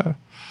about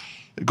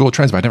Google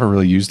Trends, but I never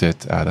really used it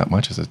that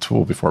much as a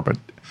tool before. But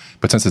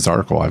since this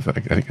article, I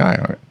think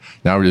now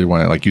I really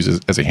want to like use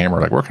it as a hammer.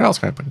 Like, where else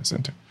can I put this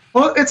into?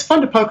 Well, it's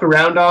fun to poke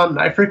around on.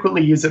 I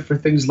frequently use it for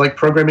things like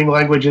programming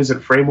languages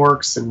and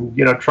frameworks, and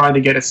trying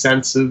to get a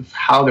sense of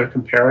how they're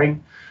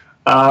comparing.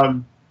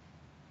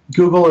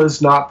 Google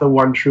is not the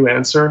one true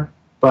answer,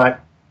 but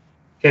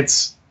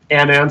it's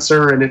an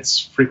answer, and it's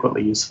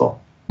frequently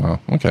useful. Oh,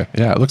 okay.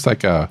 Yeah, it looks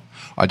like I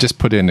just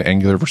put in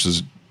Angular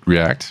versus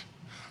React,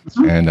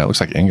 and it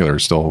looks like Angular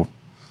is still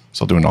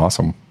doing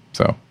awesome.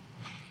 So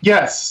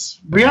yes,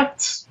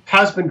 React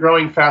has been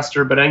growing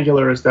faster, but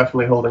Angular is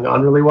definitely holding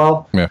on really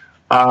well. Yeah.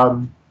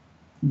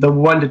 The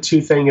 1 to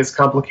 2 thing is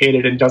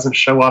complicated and doesn't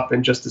show up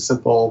in just a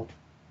simple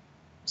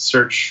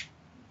search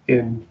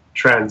in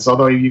Trends,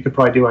 although you could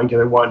probably do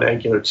Angular 1,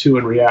 Angular 2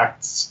 in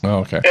React. Oh,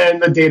 okay.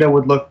 And the data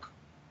would look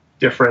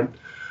different.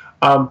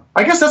 I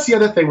guess that's the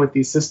other thing with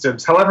these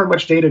systems. However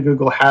much data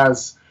Google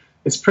has,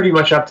 it's pretty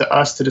much up to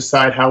us to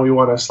decide how we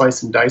want to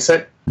slice and dice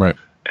it. Right.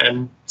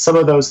 And some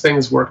of those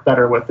things work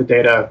better with the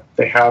data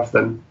they have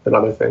than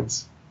other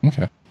things.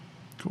 Okay.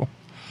 Cool.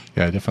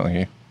 Yeah,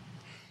 definitely.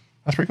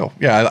 That's pretty cool.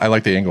 Yeah, I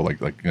like the angle,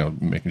 like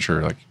making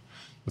sure like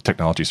with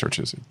technology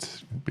searches,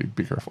 it's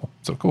be careful.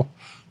 So cool.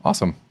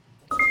 Awesome.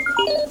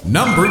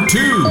 Number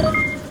 2.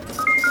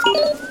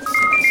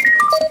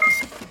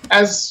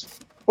 As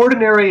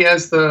ordinary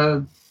as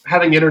the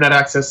having internet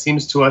access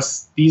seems to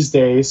us these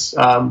days,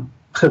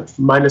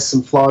 minus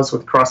some flaws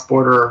with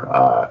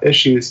cross-border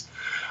issues,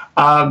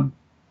 there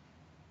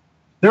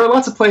are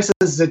lots of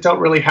places that don't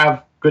really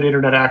have good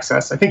internet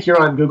access. I think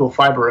you're on Google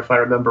Fiber, if I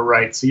remember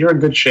right, so you're in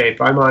good shape.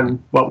 I'm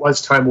on what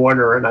was Time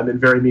Warner, and I'm in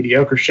very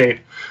mediocre shape.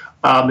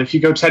 If you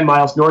go 10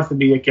 miles north of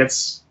me, you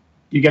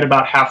get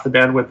about half the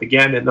bandwidth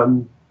again, and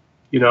then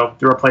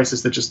there are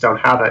places that just don't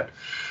have it.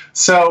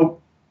 So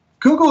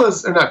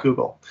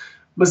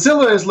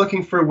Mozilla is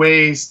looking for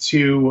ways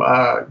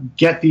to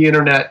get the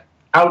internet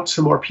out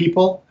to more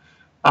people.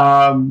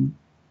 And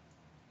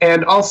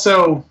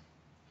also,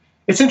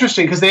 it's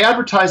interesting because they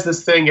advertise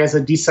this thing as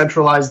a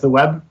decentralize the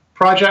web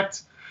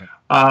project.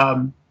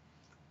 And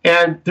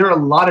there are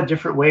a lot of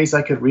different ways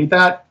I could read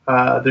that.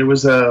 There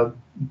was a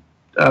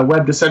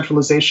web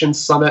decentralization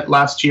summit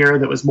last year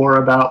that was more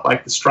about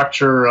like the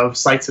structure of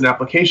sites and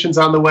applications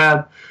on the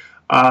web.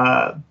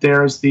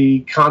 There's the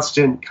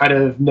constant kind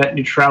of net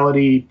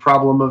neutrality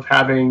problem of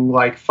having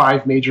like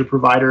 5 major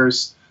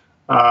providers,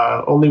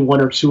 only 1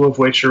 or 2 of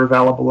which are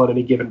available at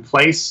any given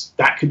place.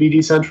 That could be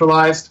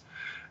decentralized.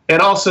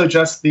 And also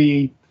just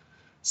the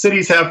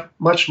cities have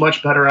much,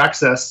 much better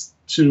access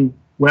to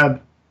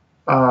web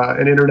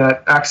and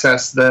internet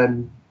access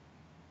than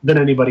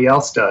anybody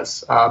else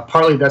does.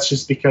 Partly that's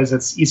just because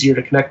it's easier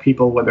to connect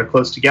people when they're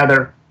close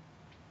together.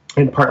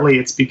 And partly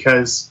it's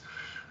because,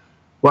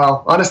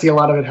 well, honestly, a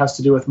lot of it has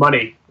to do with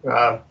money.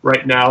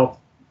 Right now,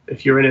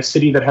 if you're in a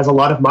city that has a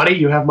lot of money,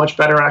 you have much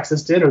better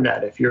access to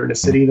internet. If you're in a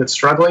city that's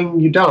struggling,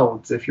 you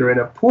don't. If you're in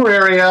a poor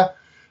area,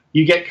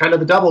 you get kind of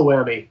the double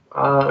whammy.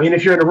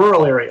 If you're in a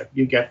rural area,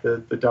 you get the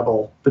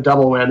double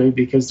whammy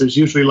because there's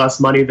usually less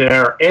money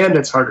there and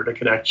it's harder to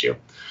connect you.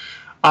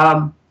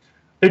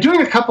 They're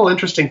doing a couple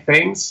interesting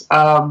things.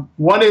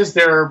 One is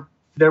they're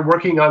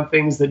working on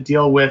things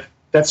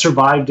that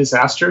survive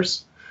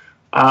disasters.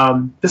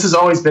 This has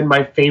always been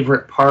my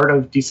favorite part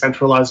of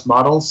decentralized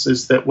models,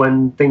 is that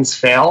when things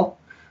fail,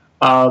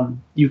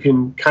 you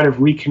can kind of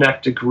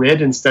reconnect a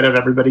grid instead of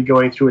everybody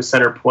going through a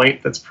center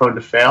point that's prone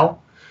to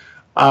fail.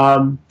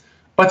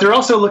 But they're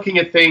also looking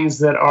at things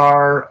that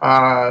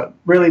are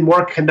really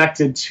more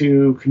connected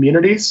to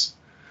communities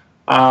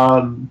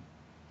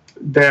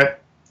that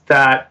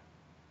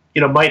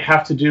might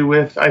have to do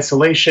with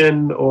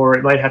isolation, or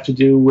it might have to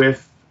do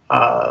with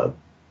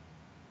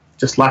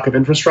just lack of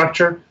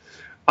infrastructure.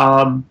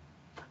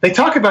 They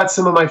talk about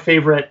some of my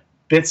favorite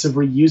bits of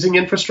reusing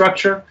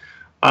infrastructure.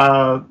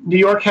 New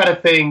York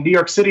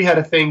City had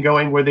a thing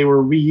going where they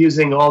were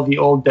reusing all the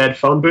old dead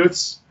phone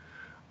booths.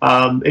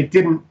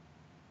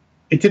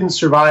 It didn't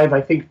survive, I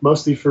think,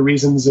 mostly for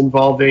reasons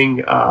involving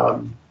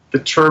the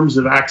terms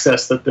of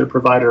access that their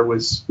provider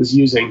was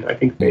using. I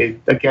think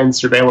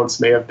surveillance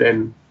may have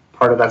been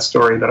part of that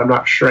story, but I'm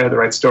not sure I have the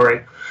right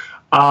story.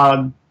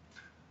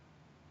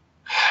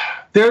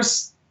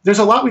 There's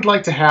a lot we'd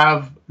like to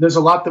have. There's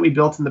a lot that we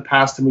built in the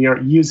past and we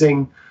aren't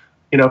using.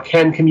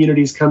 Can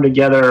communities come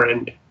together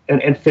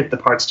and fit the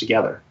parts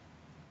together?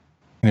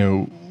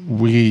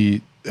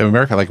 We in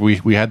America, like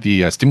we had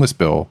the stimulus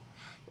bill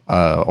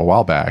a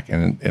while back,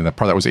 and the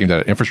part that was aimed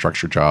at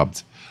infrastructure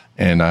jobs,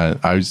 And I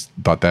always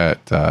thought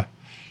that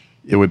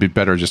it would be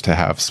better just to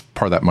have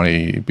part of that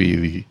money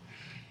be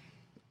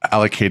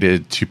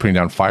allocated to putting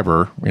down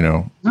fiber,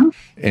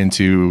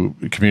 into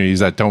communities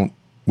that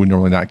would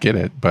normally not get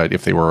it. But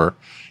if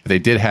they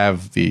did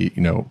have the,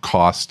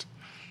 cost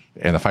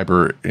and the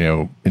fiber,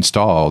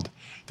 installed,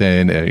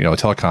 then, a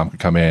telecom could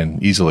come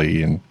in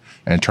easily and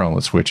turn on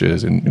the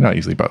switches, and not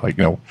easily, but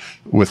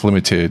with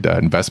limited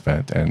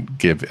investment, and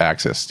give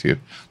access to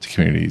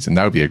communities. And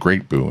that would be a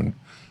great boon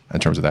in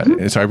terms of that.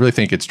 And so I really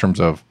think it's terms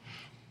of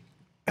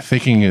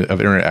thinking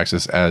of internet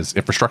access as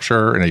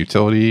infrastructure and a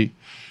utility,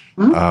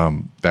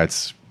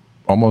 that's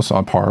almost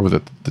on par with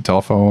the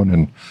telephone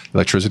and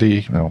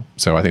electricity.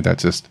 So I think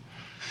that's just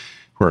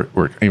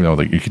we're even though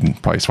you can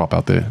probably swap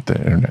out the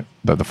internet,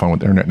 the phone with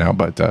the internet now,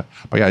 but yeah,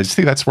 I just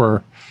think that's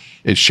where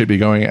it should be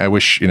going. I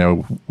wish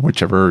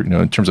whichever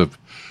in terms of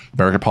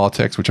American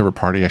politics, whichever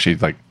party actually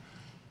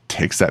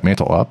takes that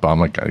mantle up, I'm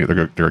they're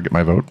gonna get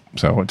my vote.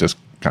 So it just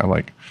kind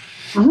of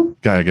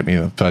gotta get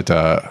me. But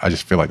I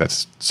just feel like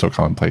that's so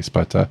commonplace.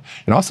 But and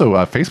also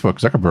Facebook,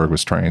 Zuckerberg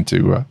was trying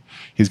to.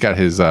 He's got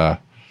his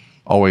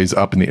always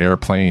up in the air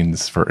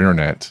planes for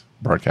internet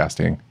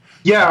broadcasting.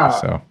 Yeah.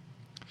 So.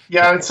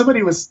 Yeah, and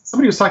somebody was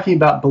talking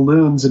about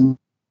balloons and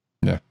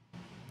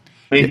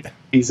maybe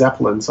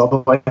zeppelins.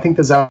 Although I think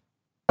the zeppelin.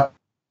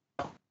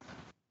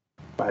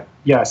 But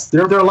yes,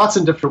 there are lots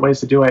of different ways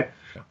to do it.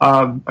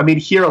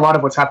 Here a lot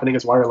of what's happening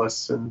is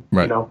wireless, and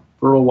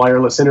rural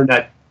wireless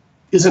internet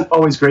isn't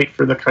always great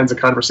for the kinds of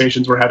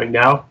conversations we're having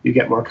now. You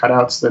get more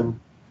cutouts than,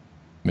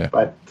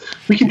 but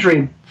we can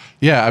dream.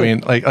 Yeah,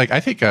 I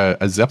think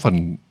a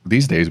Zeppelin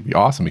these days would be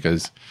awesome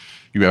because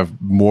you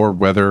have more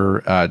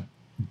weather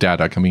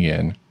data coming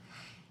in,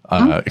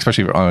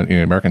 especially on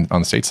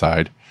the state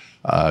side.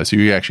 So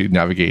you actually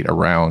navigate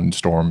around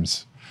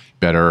storms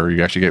better.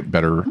 You actually get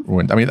better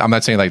wind. I'm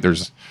not saying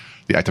there's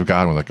the act of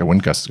God when a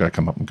wind gust is going to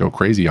come up and go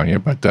crazy on you,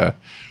 but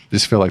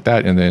just feel like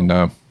that. And then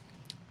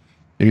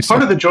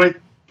part of the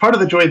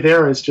joy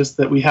there is just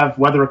that we have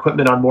weather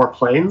equipment on more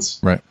planes.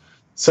 Right.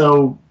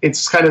 So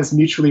it's kind of this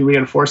mutually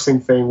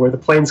reinforcing thing where the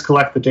planes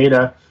collect the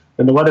data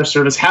and the weather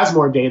service has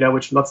more data,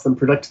 which lets them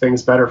predict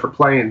things better for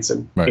planes.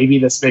 And maybe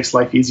this makes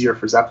life easier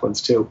for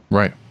Zeppelins too.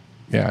 Right.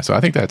 Yeah. So I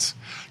think that's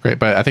great.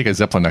 But I think a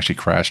Zeppelin actually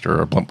crashed,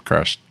 or a blimp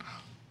crashed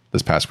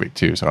this past week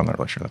too. So I'm not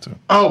really sure that's it.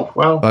 Oh,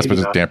 well, that's put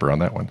a damper on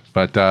that one.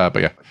 But yeah.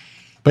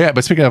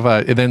 But speaking of,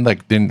 and then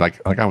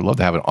I would love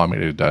to have an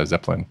automated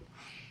Zeppelin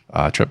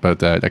trip, but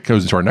that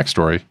goes into our next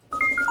story.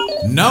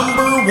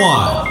 Number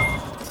 1.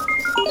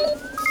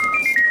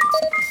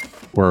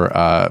 Where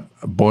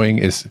Boeing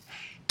is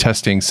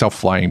testing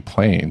self-flying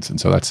planes, and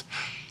so that's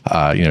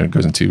it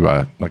goes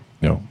into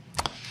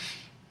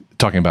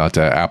talking about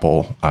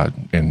Apple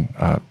and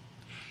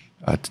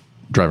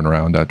driving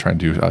around trying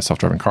to do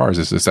self-driving cars.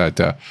 Is that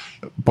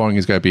Boeing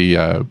is going to be?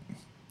 I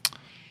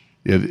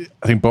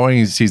think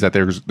Boeing sees that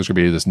there's going to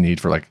be this need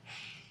for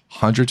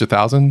hundreds of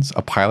thousands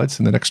of pilots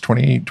in the next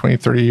 20,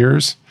 30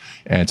 years,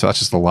 and so that's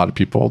just a lot of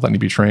people that need to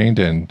be trained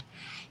and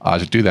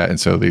to do that. And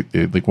so they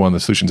one of the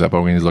solutions that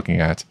Boeing is looking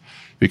at,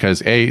 because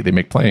they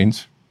make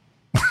planes,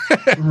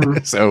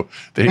 so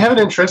they have an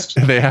interest.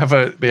 They have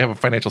a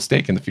financial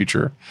stake in the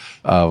future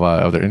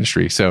of their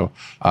industry. So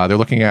they're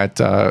looking at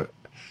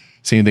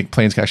seeing the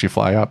planes can actually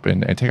fly up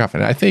and take off.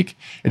 And I think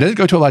it doesn't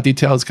go to a lot of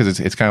details because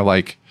it's kind of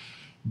like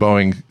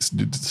Boeing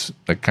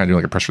kind of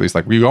doing a press release,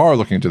 we are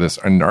looking into this,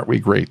 and aren't we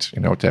great?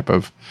 Type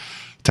of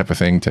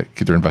thing to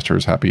keep their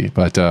investors happy.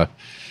 But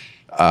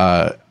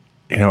I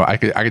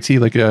could see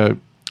a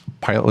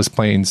pilotless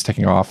planes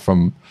taking off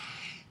from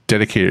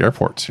dedicated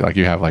airports.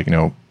 You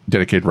have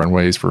dedicated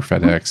runways for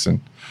FedEx and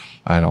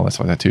all that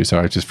stuff like that too. So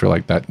I just feel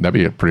like that'd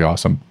be pretty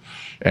awesome.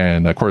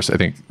 And of course, I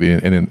think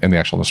in the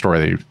actual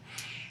story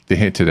they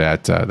hinted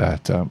at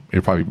that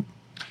it probably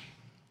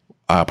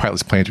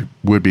pilotless planes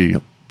would be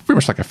pretty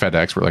much like a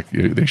FedEx, where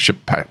they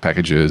ship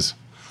packages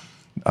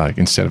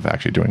instead of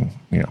actually doing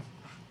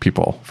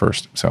people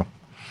first,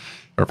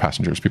 or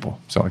passengers, people,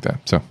 something like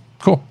that. So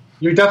cool.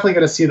 You're definitely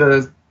going to see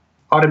the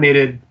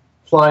automated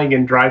flying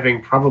and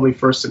driving probably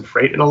first in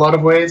freight in a lot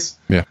of ways.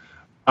 Yeah.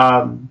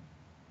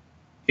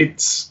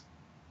 It's,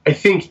 I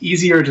think,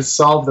 easier to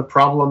solve the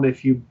problem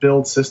if you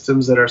build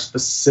systems that are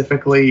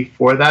specifically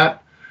for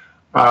that.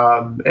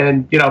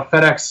 And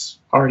FedEx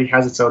already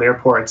has its own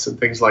airports and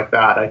things like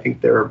that. I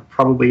think they're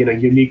probably in a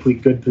uniquely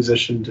good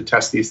position to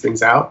test these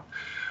things out.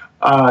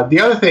 The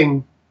other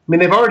thing,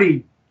 they've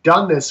already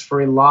done this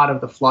for a lot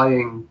of the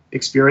flying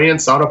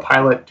experience.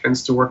 Autopilot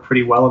tends to work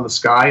pretty well in the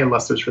sky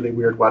unless there's really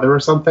weird weather or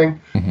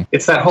something. Mm-hmm.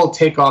 It's that whole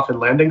takeoff and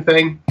landing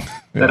thing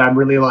that I'm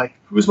really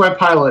who's my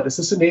pilot? Is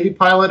this a Navy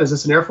pilot? Is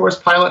this an Air Force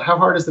pilot? How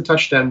hard is the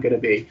touchdown going to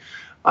be?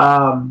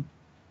 I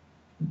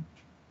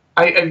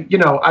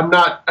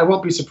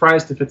won't be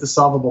surprised if it's a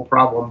solvable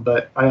problem,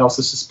 but I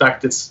also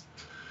suspect it's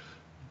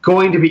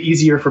going to be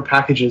easier for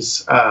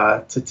packages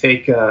to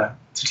take a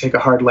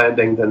hard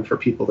landing than for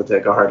people to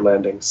take a hard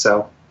landing.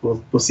 So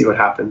we'll see what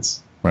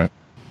happens. Right,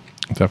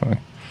 definitely.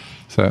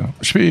 So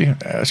it should be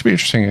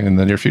interesting in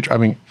the near future.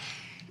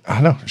 I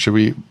don't know. Should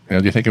we?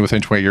 Do you think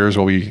within 20 years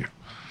will we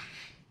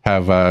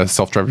have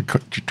self-driving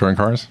touring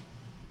cars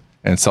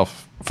and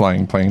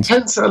self-flying planes?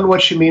 Depends on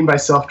what you mean by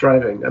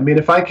self-driving. I mean,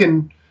 if I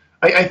can,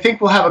 I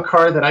think we'll have a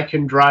car that I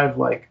can drive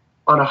like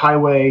on a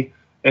highway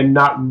and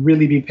not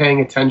really be paying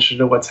attention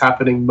to what's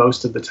happening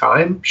most of the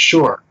time.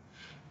 Sure.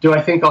 Do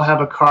I think I'll have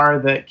a car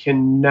that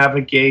can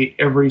navigate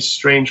every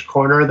strange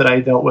corner that I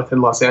dealt with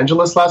in Los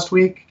Angeles last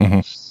week? Mm-hmm.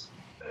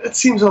 It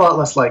seems a lot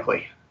less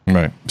likely.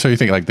 Right. So you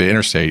think like the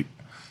interstate,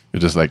 you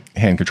just like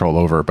hand control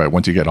over, but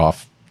once you get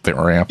off the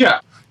ramp,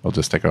 it'll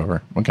just take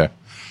over. Okay.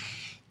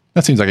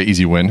 That seems like an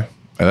easy win.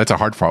 That's a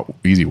hard fought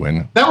easy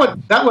win. That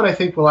one I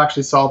think will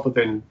actually solve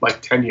within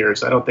like 10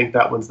 years. I don't think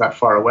that one's that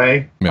far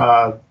away.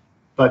 Yeah.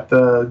 But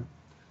the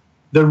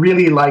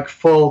really like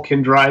full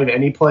can drive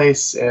any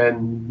place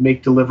and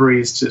make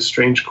deliveries to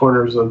strange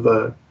corners of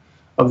the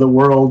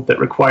world that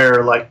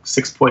require like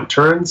 6-point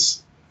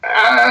turns.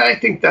 I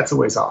think that's a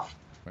ways off.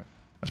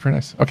 That's pretty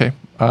nice. Okay.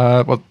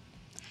 Well,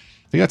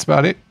 I think that's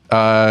about it.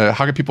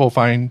 How can people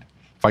find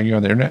you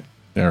on the internet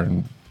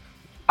and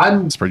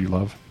spread your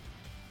love?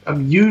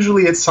 I'm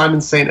usually at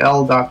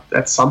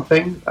simonstl.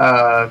 Something.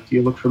 If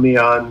you look for me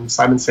on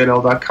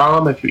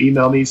simonstl.com, if you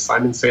email me,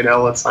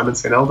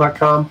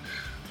 simonstl@simonstl.com.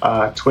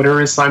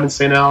 Twitter is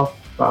simonstl.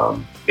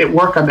 At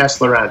work, I'm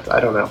Laurent. I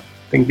don't know. I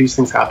think these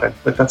things happen,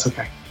 but that's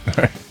okay. All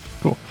right.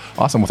 Cool.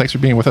 Awesome. Well, thanks for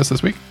being with us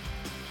this week.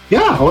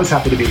 Yeah, always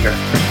happy to be here.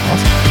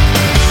 Awesome.